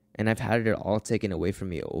 And I've had it all taken away from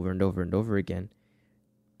me over and over and over again.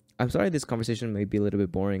 I'm sorry this conversation may be a little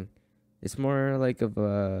bit boring. It's more like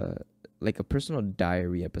a personal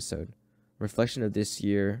diary episode. Reflection of this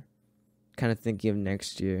year. Kind of thinking of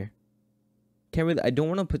next year. I don't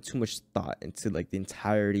want to put too much thought into like the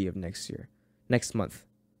entirety of next year. Next month.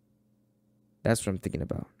 That's what I'm thinking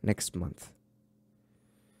about. Next month.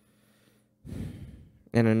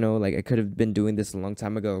 And I know like I could have been doing this a long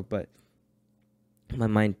time ago, but my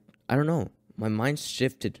mind, I don't know. My mind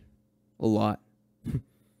shifted a lot.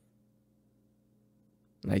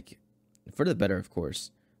 Like for the better, of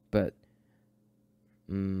course. But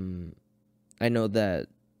I know that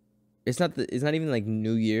it's not even like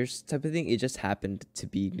New Year's type of thing. It just happened to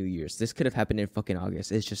be New Year's. This could have happened in fucking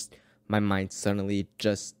August. It's just my mind suddenly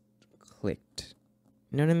just clicked.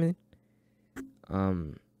 You know what I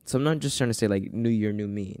mean? So I'm not just trying to say like new year, new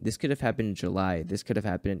me. This could have happened in July. This could have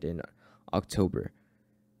happened in October,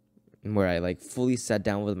 where I like fully sat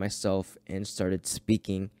down with myself and started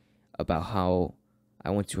speaking about how I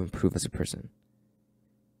want to improve as a person.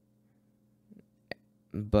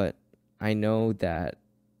 But I know that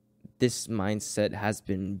this mindset has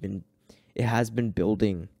been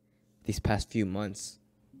building these past few months,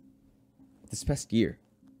 this past year,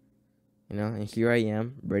 you know, and here I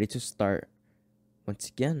am ready to start once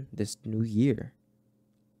again this new year.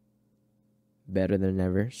 Better than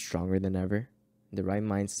ever, stronger than ever, the right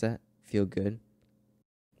mindset, feel good.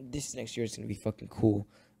 This next year is going to be fucking cool.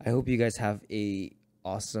 I hope you guys have a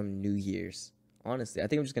awesome New Year's. Honestly, I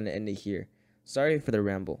think I'm just going to end it here. Sorry for the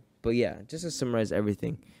ramble. But yeah, just to summarize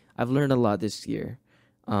everything, I've learned a lot this year.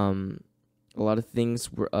 A lot of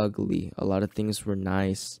things were ugly. A lot of things were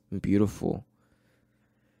nice and beautiful.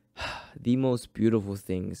 The most beautiful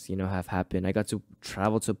things, you know, have happened. I got to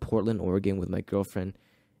travel to Portland, Oregon with my girlfriend.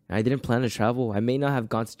 And I didn't plan to travel. I may not have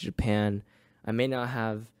gone to Japan. I may not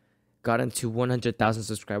have gotten to 100,000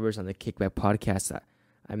 subscribers on the Kickback podcast.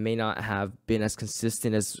 I may not have been as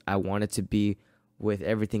consistent as I wanted to be with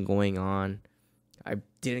everything going on. I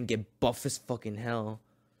didn't get buff as fucking hell.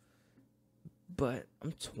 But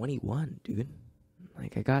I'm 21, dude.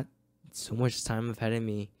 Like, I got so much time ahead of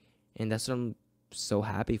me. And that's what I'm so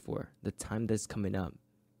happy for. The time that's coming up,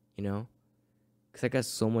 you know? Because I got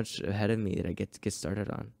so much ahead of me that I get to get started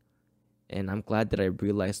on. And I'm glad that I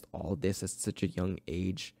realized all this at such a young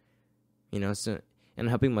age. You know, so, and I'm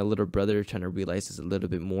helping my little brother trying to realize this a little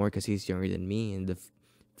bit more because he's younger than me. And the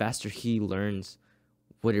faster he learns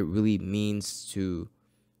what it really means to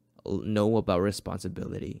know about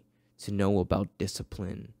responsibility, to know about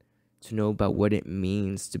discipline, to know about what it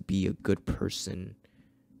means to be a good person.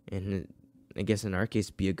 And I guess in our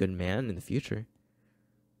case, be a good man in the future.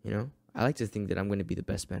 You know, I like to think that I'm going to be the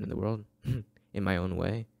best man in the world in my own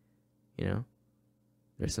way. You know,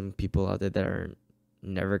 there's some people out there that are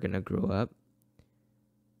never going to grow up.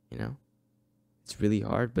 You know, it's really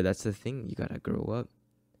hard, but that's the thing. You got to grow up.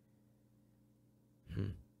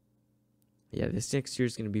 Yeah, this next year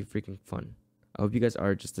is going to be freaking fun. I hope you guys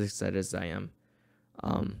are just as excited as I am.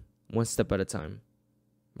 One step at a time.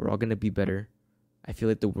 We're all going to be better. I feel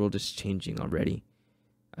like the world is changing already.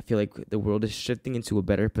 I feel like the world is shifting into a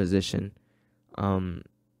better position.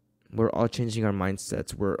 We're all changing our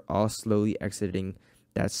mindsets. We're all slowly exiting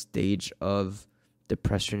that stage of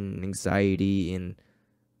depression and anxiety and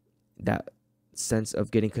that sense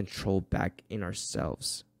of getting control back in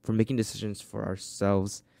ourselves. For making decisions for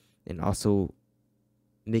ourselves and also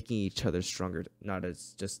making each other stronger, not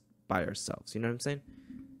as just by ourselves. You know what I'm saying?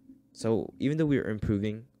 So even though we're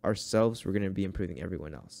improving ourselves, we're going to be improving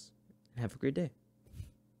everyone else. Have a great day.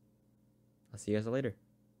 I'll see you guys later.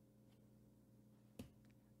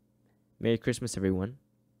 Merry Christmas, everyone.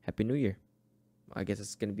 Happy New Year. I guess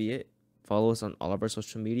that's going to be it. Follow us on all of our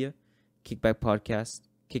social media. Kickback Podcast,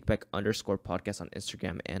 Kickback_podcast on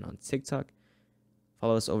Instagram and on TikTok.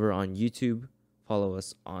 Follow us over on YouTube. Follow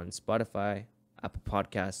us on Spotify, Apple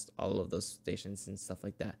Podcasts, all of those stations and stuff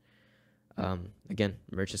like that. Again,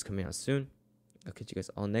 merch is coming out soon. I'll catch you guys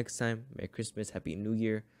all next time. Merry Christmas. Happy New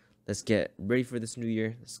Year. Let's get ready for this new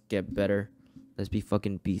year. Let's get better. Let's be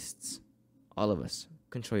fucking beasts. All of us.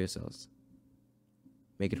 Control yourselves.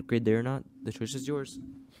 Make it a great day or not. The choice is yours.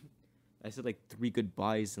 I said like 3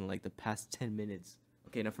 goodbyes in like the past 10 minutes.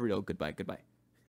 Okay, now for real. Goodbye.